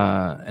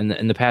 and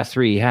in the past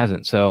 3 he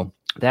hasn't, so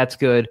that's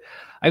good.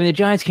 I mean, the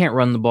Giants can't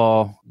run the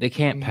ball. They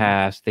can't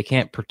pass. They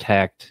can't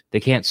protect. They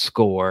can't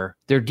score.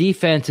 Their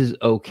defense is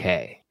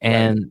okay,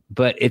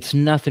 but it's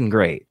nothing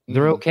great.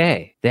 They're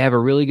okay. They have a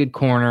really good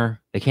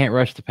corner. They can't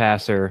rush the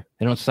passer.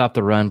 They don't stop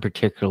the run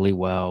particularly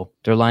well.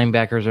 Their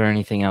linebackers are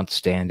anything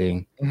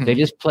outstanding. They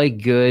just play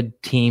good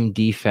team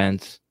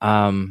defense.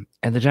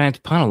 And the Giants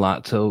punt a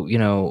lot, so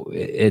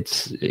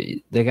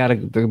they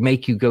gotta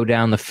make you go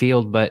down the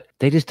field, but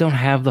they just don't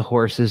have the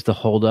horses to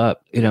hold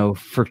up,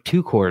 for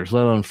 2 quarters,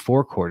 let alone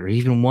 4 quarters,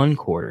 even 1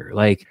 quarter.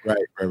 Like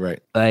right.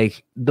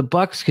 Like the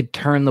Bucs could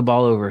turn the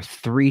ball over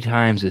 3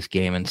 times this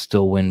game and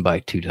still win by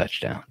 2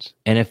 touchdowns.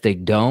 And if they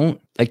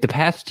don't, like the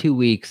past 2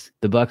 weeks,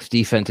 the Bucs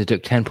defense, it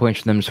took 10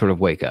 points for them to sort of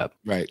wake up.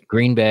 Right.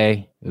 Green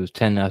Bay, it was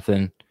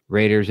 10-0.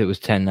 Raiders, it was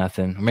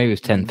 10-0, or maybe it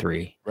was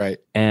 10-3. Right.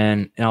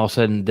 And all of a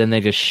sudden, then they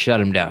just shut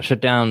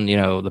down,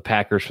 the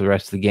Packers for the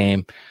rest of the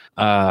game.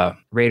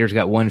 Raiders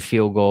got 1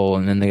 field goal,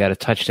 and then they got a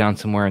touchdown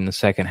somewhere in the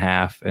second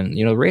half. And,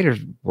 the Raiders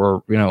were,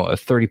 a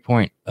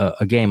 30-point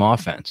a game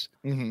offense.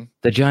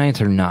 The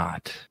Giants are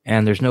not.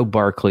 And there's no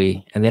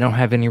Barkley, and they don't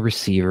have any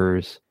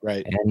receivers.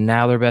 Right. And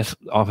now their best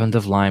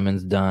offensive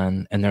lineman's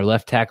done, and their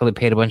left tackle they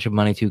paid a bunch of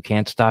money to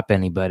can't stop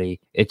anybody.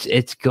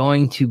 It's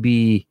going to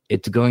be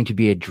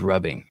a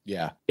drubbing.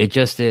 Yeah. It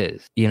just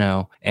is,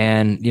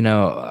 and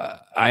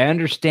I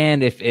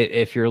understand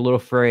if you're a little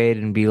afraid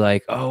and be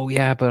like, oh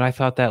yeah, but I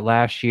thought that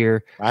last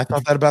year. I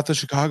thought that about the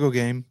Chicago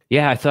game.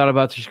 Yeah, I thought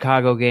about the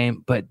Chicago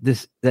game, but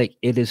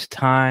it is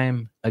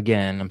time.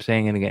 Again, I'm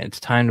saying it again. It's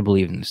time to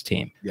believe in this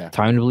team. Yeah.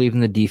 Time to believe in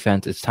the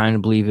defense. It's time to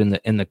believe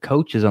in the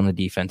coaches on the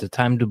defense. It's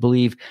time to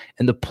believe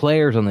in the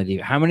players on the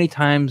defense. How many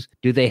times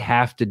do they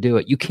have to do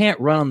it? You can't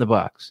run on the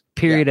Bucs.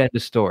 Period. End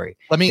of story.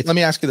 Let me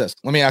ask you this.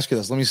 Let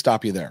me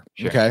stop you there.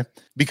 Sure. Okay.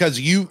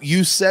 Because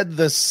you said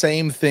the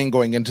same thing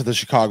going into the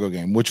Chicago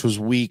game, which was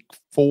week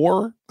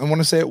 4. I want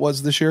to say it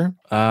was this year.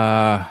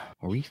 Are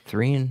we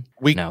 3 and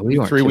Week No, we week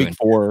weren't 3, 2 week and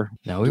 4.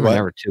 No, we were What?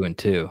 never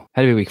 2-2.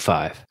 Had to be week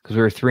 5 because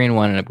we were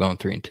 3-1, ended up going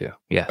 3-2.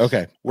 Yes.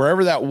 Okay.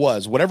 Wherever that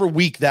was, whatever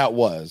week that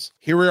was,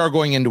 here we are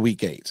going into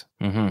week 8.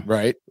 Mm-hmm.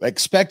 Right?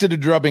 Expected a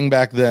drubbing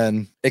back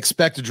then,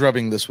 expect a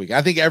drubbing this week.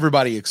 I think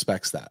everybody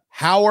expects that.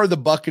 How are the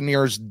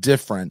Buccaneers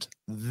different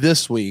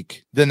this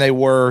week than they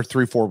were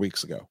 3-4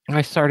 weeks ago?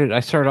 I started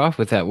off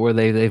with that where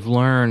they've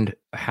learned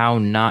how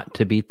not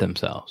to beat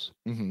themselves.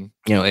 Mm-hmm.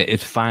 You know,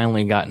 it's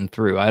finally gotten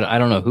through. I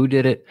don't know who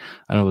did it.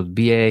 I don't know if it was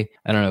BA.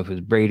 I don't know if it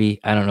was Brady.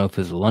 I don't know if it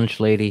was the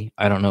lunch lady.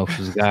 I don't know if it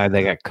was the guy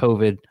that got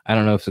COVID. I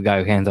don't know if it's the guy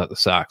who hands out the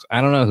socks.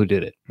 I don't know who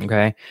did it.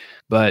 Okay.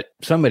 But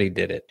somebody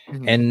did it.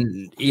 Mm-hmm.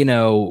 And, you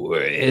know,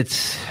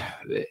 it's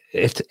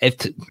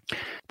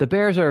the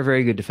Bears are a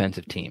very good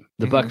defensive team.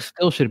 The Bucs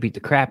still should have beat the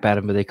crap out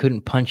of them, but they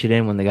couldn't punch it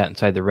in when they got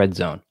inside the red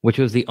zone, which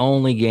was the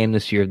only game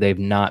this year they've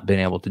not been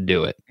able to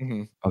do it.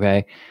 Mm-hmm.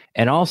 Okay.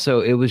 And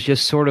also it was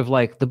just sort of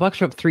like the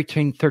Bucs are up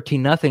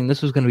 13-0.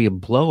 This was going to be a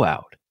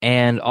blowout.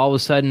 And all of a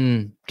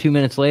sudden, 2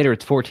 minutes later,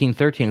 it's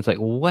 14-13. It's like,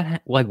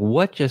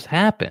 what just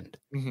happened?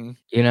 Mm-hmm.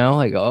 You know,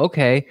 like,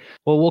 okay,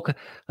 well,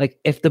 like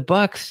if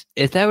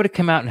that would have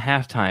come out in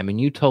halftime and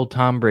you told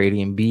Tom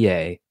Brady and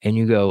BA and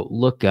you go,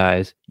 look,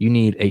 guys, you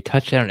need a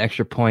touchdown, an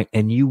extra point,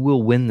 and you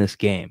will win this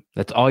game.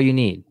 That's all you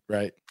need.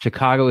 Right.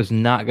 Chicago is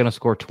not going to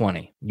score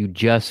 20. You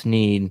just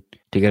need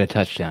to get a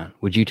touchdown.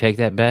 Would you take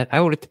that bet? I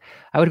would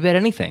bet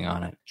anything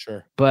on it.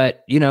 Sure.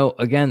 But, you know,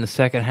 again, the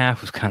second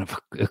half was kind of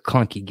a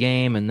clunky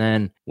game. And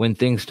then when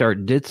things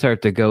did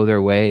start to go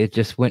their way, it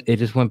just went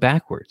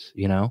backwards,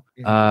 you know?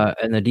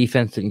 Mm-hmm. And the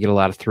defense didn't get a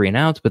lot of 3 and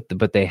outs,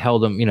 but they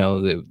held them, you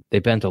know, they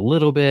bent a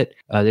little bit.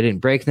 They didn't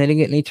break and they didn't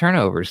get any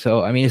turnovers.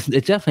 So, I mean, it's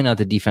definitely not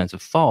the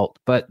defensive fault,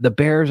 but the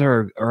Bears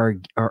are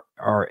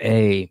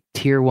a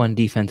tier 1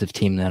 defensive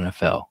team in the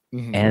NFL.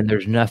 Mm-hmm. And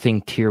there's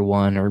nothing tier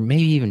 1 or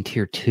maybe even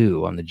tier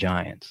 2 on the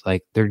Giants.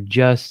 Like, they're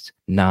just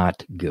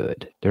not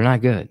good. They're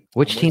not good.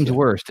 Which team's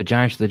worse, the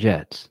Giants or the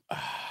Jets?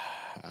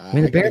 I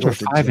mean, the Bears are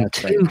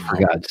 5-2 for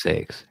God's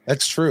sakes.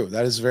 That's true.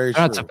 That is very true.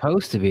 They're not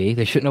supposed to be.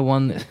 They shouldn't have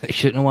won. They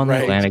shouldn't have won the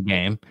Atlanta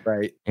game.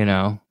 Right. You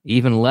know,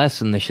 even less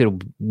than they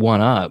should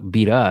have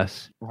beat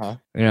us. Uh-huh.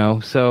 You know,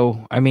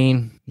 so I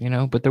mean, you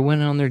know, but they're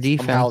winning on their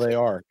defense. Somehow they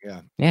are.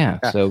 Yeah. Yeah.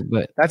 So,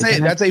 but that's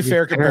a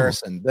fair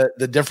comparison.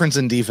 The difference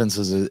in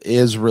defenses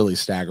is really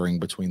staggering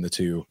between the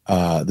two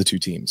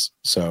teams.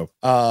 So,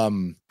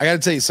 I got to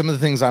tell you some of the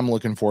things I'm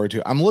looking forward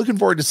to. I'm looking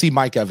forward to see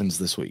Mike Evans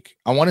this week.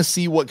 I want to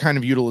see what kind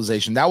of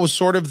utilization. That was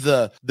sort of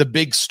the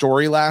big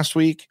story last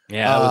week.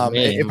 Yeah.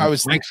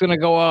 Mike's going to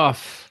go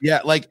off.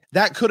 Yeah. Like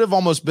that could have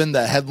almost been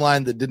the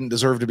headline that didn't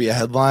deserve to be a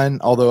headline,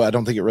 although I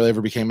don't think it really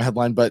ever became a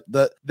headline. But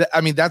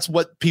I mean, that's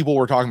what people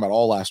were talking about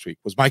all last week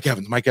was Mike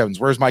Evans.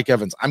 Where's Mike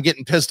Evans? I'm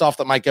getting pissed off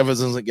that Mike Evans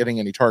isn't getting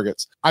any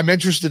targets. I'm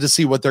interested to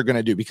see what they're going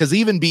to do because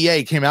even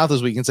BA came out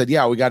this week and said,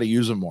 yeah, we got to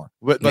use him more,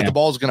 but the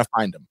ball's going to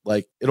find him.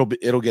 Like it'll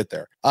get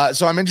there.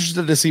 So I'm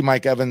interested to see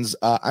Mike Evans.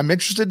 I'm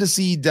interested to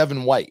see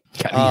Devin White.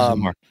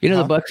 You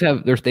know, the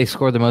Bucs they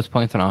score the most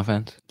points on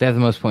offense. They have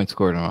the most points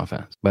scored on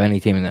offense by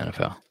any team in the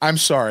NFL. I'm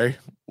sorry.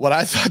 What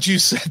I thought you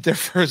said there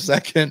for a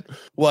second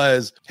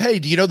was, hey,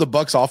 do you know the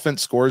Bucs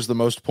offense scores the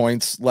most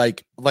points?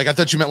 Like I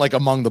thought you meant like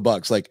among the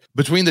Bucs, like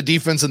between the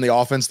defense and the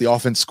offense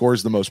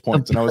scores the most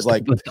points. And I was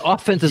like, the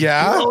offense is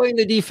blowing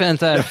the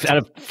defense out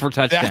for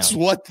touchdowns. That's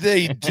what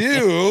they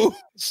do.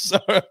 So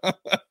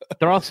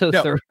they're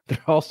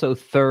also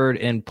third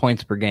in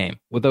points per game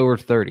with over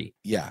 30.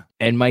 Yeah.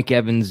 And Mike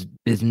Evans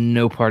is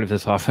no part of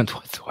this offense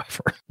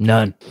whatsoever.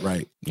 None.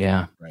 Right.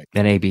 Yeah. Right.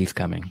 And AB's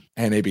coming.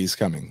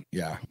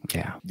 Yeah.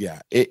 Yeah.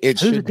 Yeah. It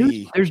should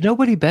be. There's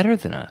nobody better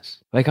than us.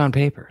 Like on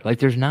paper. Like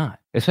there's not.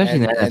 Especially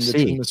in the NFC. And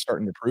the team is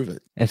starting to prove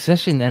it.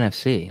 Especially in the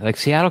NFC. Like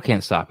Seattle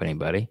can't stop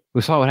anybody.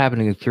 We saw what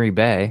happened against Green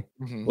Bay.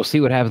 Mm-hmm. We'll see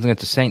what happens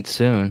against the Saints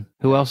soon.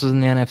 Who else is in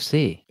the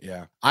NFC?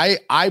 Yeah.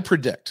 I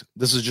predict,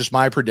 this is just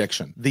my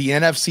prediction, the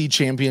NFC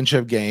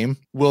Championship game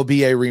will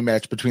be a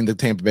rematch between the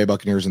Tampa Bay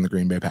Buccaneers and the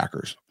Green Bay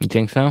Packers. You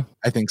think so?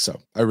 I think so.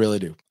 I really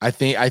do. I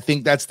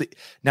think that's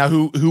now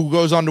who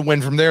goes on to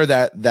win from there,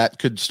 that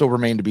could still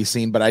remain to be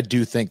seen, but I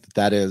do think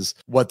that is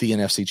what the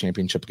NFC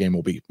Championship game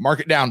will be.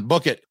 Mark it down,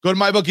 book it. Go to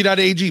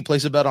mybookie.ag,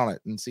 place a bet on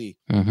it and see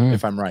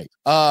if I'm right.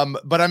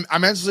 But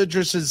I'm interested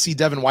to see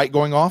Devin White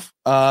going off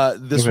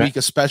this week,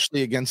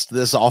 especially against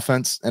this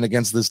offense and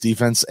against this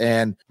defense.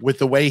 And with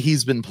the way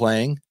he's been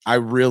playing, I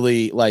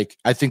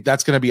think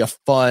that's going to be a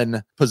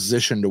fun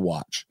position to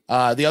watch.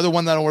 The other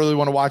one that I really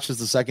want to watch is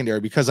the secondary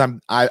because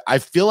I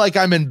feel like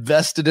I'm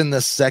invested in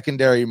the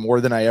secondary more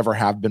than I ever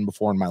have been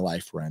before in my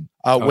life, Ren.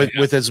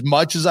 With as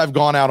much as I've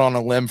gone out on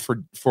a limb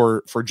for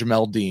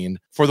Jamel Dean,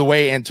 for the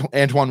way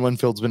Antoine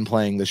Winfield's been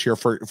playing this year,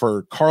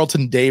 for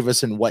Carlton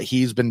Davis and what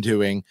he's been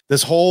doing,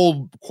 this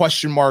whole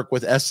question mark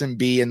with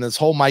SMB and this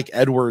whole Mike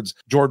Edwards,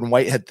 Jordan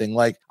Whitehead thing,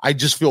 like I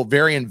just feel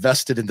very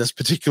invested in this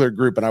particular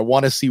group and I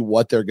want to see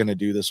what they're going to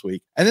do this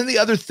week. And then the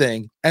other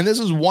thing, and this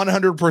is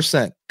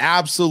 100%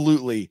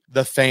 absolutely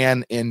the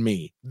fan in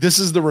me, this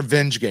is the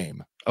revenge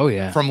game. Oh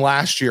yeah. from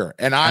last year.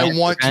 And I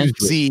want to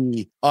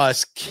see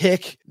us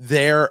kick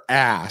their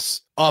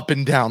ass up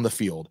and down the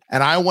field.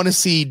 And I want to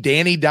see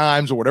Danny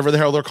Dimes, or whatever the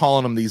hell they're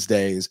calling him these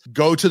days,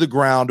 go to the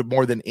ground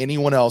more than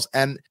anyone else.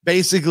 And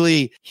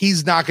basically,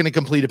 he's not going to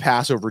complete a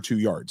pass over 2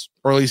 yards,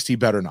 or at least he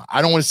better not.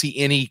 I don't want to see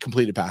any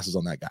completed passes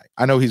on that guy.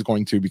 I know he's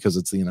going to because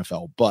it's the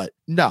NFL, but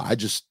no,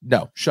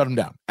 shut him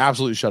down.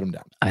 Absolutely shut him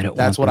down.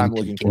 That's what I'm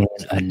looking for.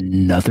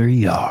 Another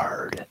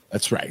yard.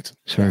 That's right.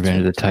 So we're going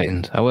to the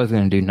Titans. I was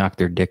going to do knock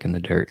their dick in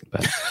the dirt,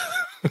 but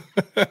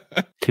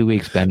 2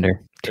 weeks,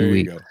 Bender. 2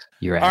 weeks.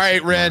 All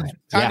right, Red.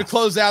 Time to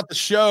close out the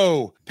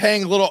show.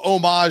 Paying a little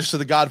homage to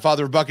the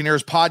Godfather of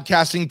Buccaneers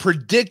podcasting.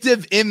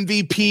 Predictive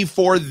MVP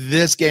for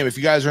this game. If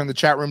you guys are in the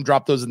chat room,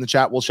 drop those in the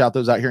chat. We'll shout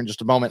those out here in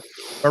just a moment.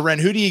 But Ren,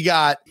 who do you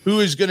got? Who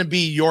is going to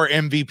be your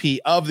MVP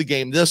of the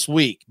game this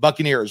week?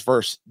 Buccaneers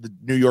versus the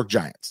New York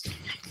Giants.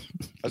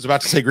 I was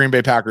about to say Green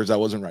Bay Packers. That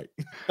wasn't right.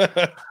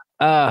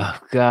 Oh,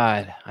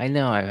 God. I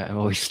know I'm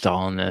always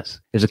stalling this.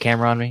 Is the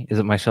camera on me? Is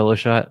it my solo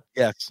shot?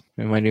 Yes.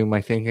 Am I doing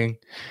my thinking?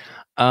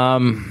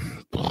 It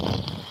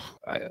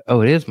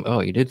is. Oh,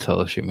 you did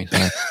solo shoot me.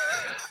 Sorry.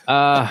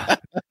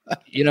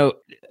 You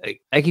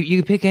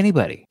could pick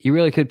anybody. You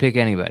really could pick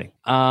anybody.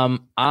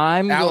 I'm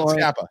Alex going.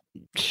 Kappa.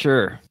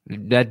 Sure,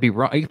 that'd be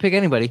wrong. You could pick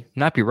anybody,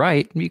 not be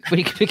right. But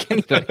you could pick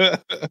anybody.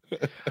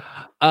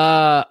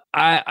 I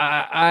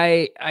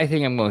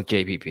think I'm going with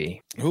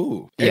JPP.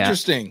 Ooh,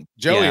 interesting.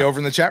 Joey over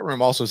in the chat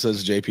room also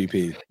says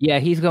JPP. Yeah,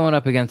 he's going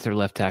up against their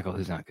left tackle,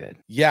 who's not good.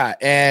 Yeah,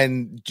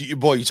 and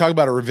you talk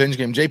about a revenge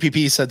game.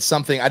 JPP said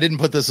something. I didn't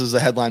put this as a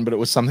headline, but it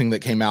was something that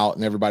came out,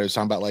 and everybody was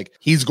talking about like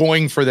he's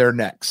going for their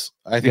necks.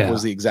 I think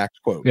was the exact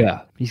quote.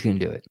 Yeah, he's gonna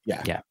do it.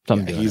 Yeah.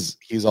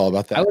 He's all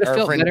about that. I would have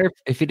felt better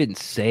if he didn't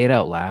say it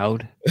out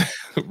loud.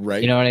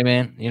 Right. You know what I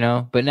mean?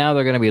 But now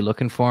they're gonna be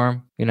looking for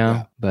him.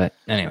 But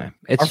anyway,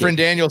 our friend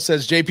Daniel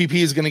says JPP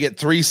is going to get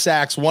 3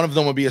 sacks. One of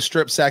them will be a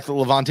strip sack that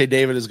Levante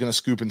David is going to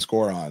scoop and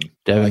score on.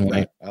 Devin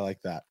White. I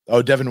like that.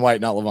 Oh, Devin White,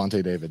 not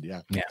Levante David.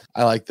 Yeah.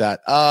 I like that.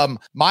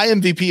 My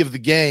MVP of the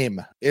game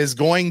is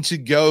going to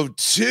go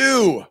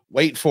to,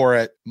 wait for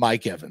it,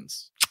 Mike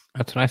Evans.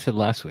 That's what I said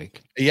last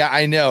week. Yeah,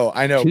 I know.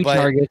 2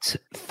 targets,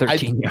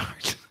 13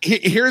 yards.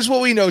 Here's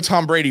what we know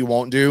Tom Brady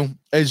won't do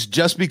is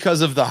just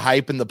because of the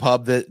hype in the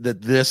pub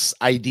that this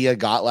idea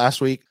got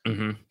last week.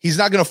 Mm-hmm. He's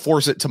not going to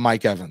force it to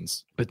Mike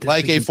Evans, but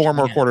like a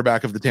former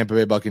quarterback of the Tampa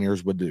Bay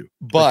Buccaneers would do.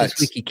 But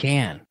this week he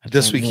can.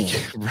 This week he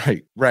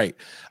can. Right.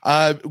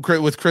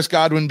 With Chris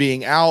Godwin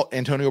being out,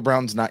 Antonio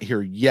Brown's not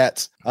here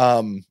yet.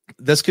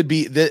 This could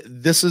be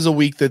this is a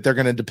week that they're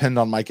going to depend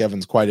on Mike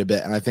Evans quite a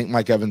bit, and I think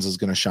Mike Evans is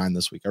going to shine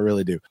this week. I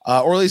really do,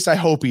 or at least I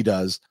hope he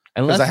does.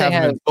 Unless I have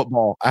him in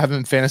football, I have him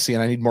in fantasy,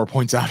 and I need more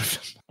points out of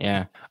him.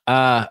 Yeah.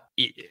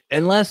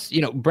 Unless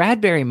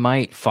Bradbury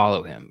might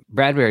follow him.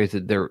 Bradbury's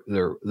their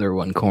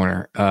one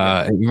corner.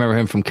 You remember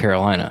him from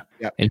Carolina,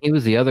 and he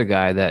was the other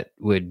guy that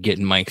would get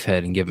in Mike's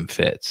head and give him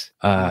fits.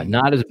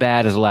 Not as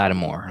bad as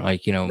Lattimore.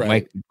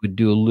 Mike would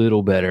do a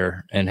little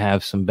better and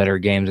have some better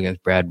games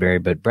against Bradbury,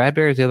 but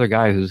Bradbury's the other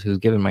guy who's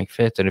giving Mike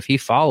fits, and if he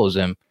follows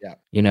him, who's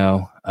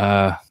it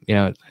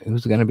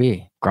going to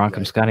be? Gronk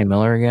and Scotty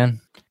Miller again?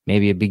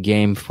 Maybe a big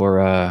game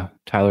for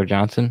Tyler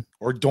Johnson.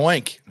 Or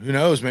Doink. Who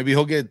knows? Maybe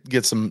he'll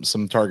get some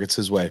targets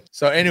his way.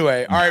 So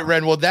anyway, all right,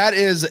 Ren. Well, that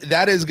is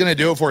going to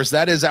do it for us.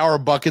 That is our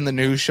Buck in the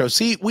News show.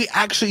 See, we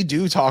actually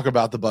do talk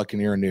about the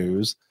Buccaneer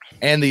news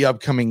and the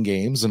upcoming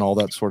games and all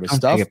that sort of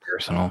stuff. Take it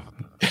personal.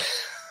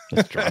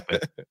 Just drop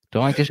it.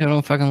 Don't like this show,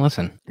 don't fucking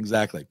listen.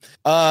 Exactly.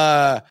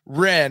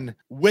 Ren,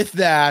 with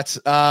that,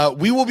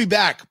 we will be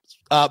back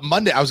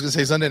Monday. I was going to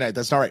say Sunday night.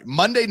 That's not right.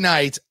 Monday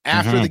night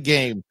after the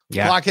game.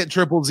 Clock hit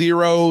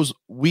 000.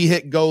 We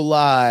hit go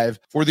live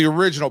for the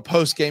original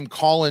post-game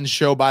call-in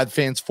show by the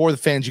fans for the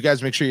fans. You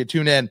guys make sure you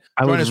tune in.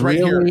 Join us right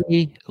here. I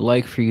would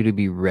like for you to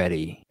be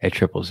ready at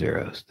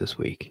 000 this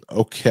week.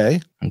 Okay.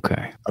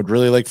 I'd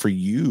really like for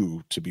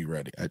you to be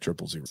ready at 000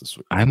 this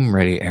week. I'm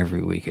ready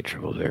every week at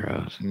 000.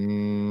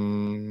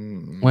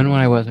 When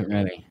I wasn't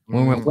ready?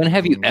 When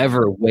have you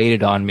ever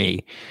waited on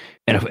me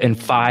in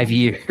 5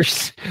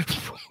 years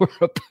for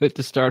a put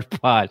to start a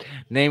pod?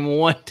 Name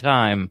one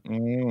time.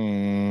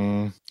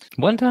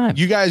 One time.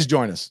 You guys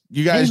join us.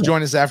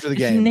 Join us after the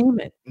game. Name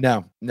it.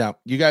 No.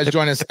 You guys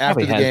join us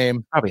after the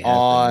game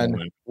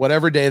on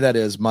whatever day that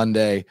is,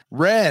 Monday.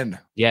 Ren.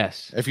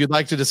 Yes. If you'd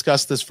like to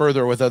discuss this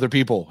further with other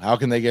people, how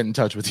can they get in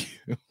touch with you?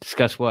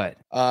 Discuss what?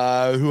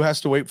 Who has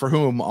to wait for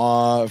whom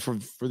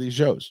for these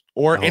shows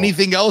or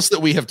anything else that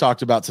we have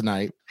talked about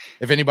tonight.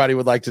 If anybody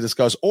would like to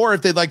discuss, or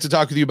if they'd like to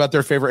talk with you about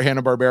their favorite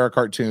Hanna-Barbera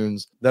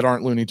cartoons that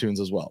aren't Looney Tunes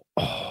as well.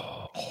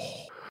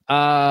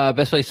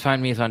 Best place to find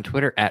me is on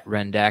Twitter at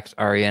Rendax,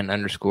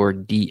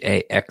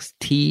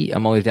 REN_DAXT.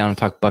 I'm always down to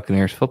talk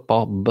Buccaneers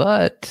football,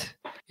 but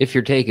if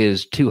your take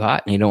is too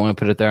hot and you don't want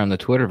to put it there on the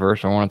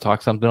Twitterverse or want to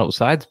talk something else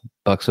besides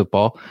Bucs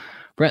football,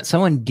 Brent,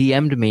 someone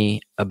DM'd me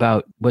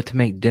about what to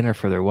make dinner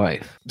for their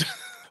wife.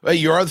 Hey,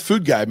 you are the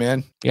food guy,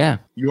 man. Yeah.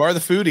 You are the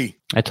foodie.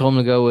 I told him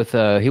to go with,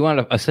 he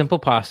wanted a simple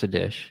pasta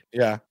dish.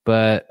 Yeah.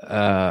 But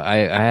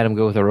I had him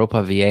go with a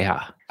ropa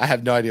vieja. I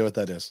have no idea what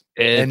that is.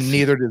 And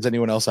neither does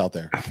anyone else out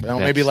there. Well,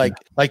 maybe like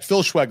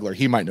Phil Schwegler.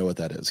 He might know what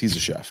that is. He's a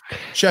chef.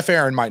 Chef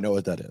Aaron might know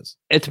what that is.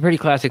 It's a pretty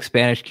classic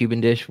Spanish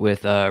Cuban dish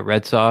with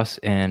red sauce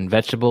and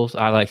vegetables.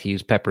 I like to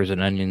use peppers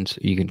and onions.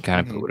 You can kind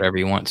of put whatever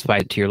you want,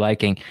 spice it to your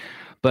liking.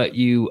 But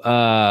you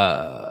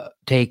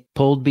take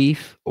pulled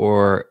beef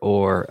or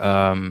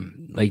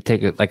like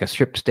take a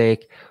strip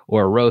steak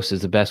or a roast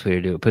is the best way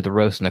to do it. Put the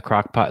roast in the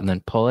crock pot and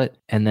then pull it.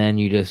 And then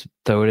you just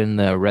throw it in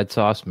the red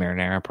sauce,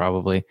 marinara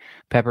probably,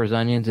 peppers,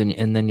 onions,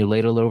 and then you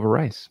ladle it over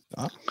rice.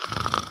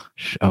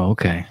 Oh,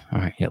 okay. All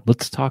right. Yeah.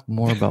 Let's talk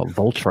more about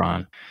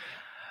Voltron.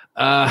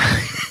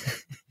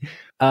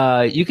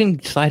 You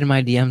can slide in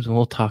my DMs and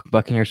we'll talk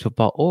Buccaneers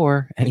football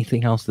or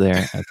anything else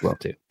there as well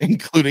too,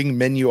 including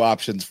menu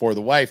options for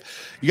the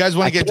wife. You guys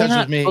want to get in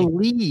touch with me? I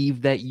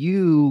believe that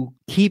you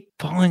keep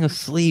falling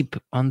asleep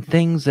on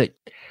things that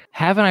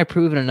haven't I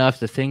proven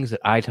enough the things that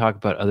I talk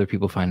about other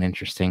people find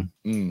interesting,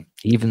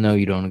 even though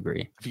you don't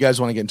agree. If you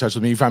guys want to get in touch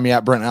with me, you find me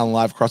at Brent Allen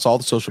Live across all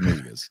the social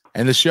medias.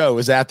 And the show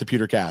is at the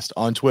Pewtercast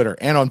on Twitter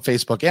and on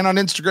Facebook and on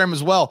Instagram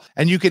as well.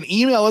 And you can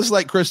email us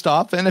like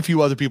Christoph and a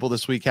few other people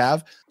this week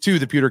have to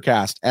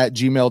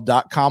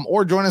thepewtercast@gmail.com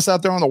or join us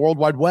out there on the World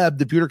Wide Web,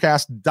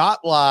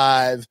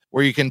 thepewtercast.live,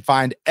 where you can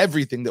find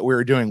everything that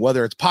we're doing,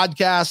 whether it's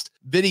podcast,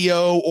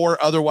 video,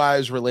 or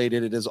otherwise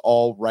related. It is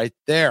all right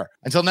there.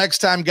 Until next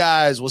time,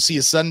 guys, we'll see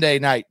you Sunday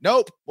night.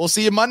 Nope. We'll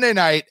see you Monday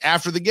night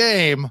after the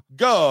game.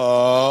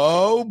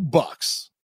 Go Bucks.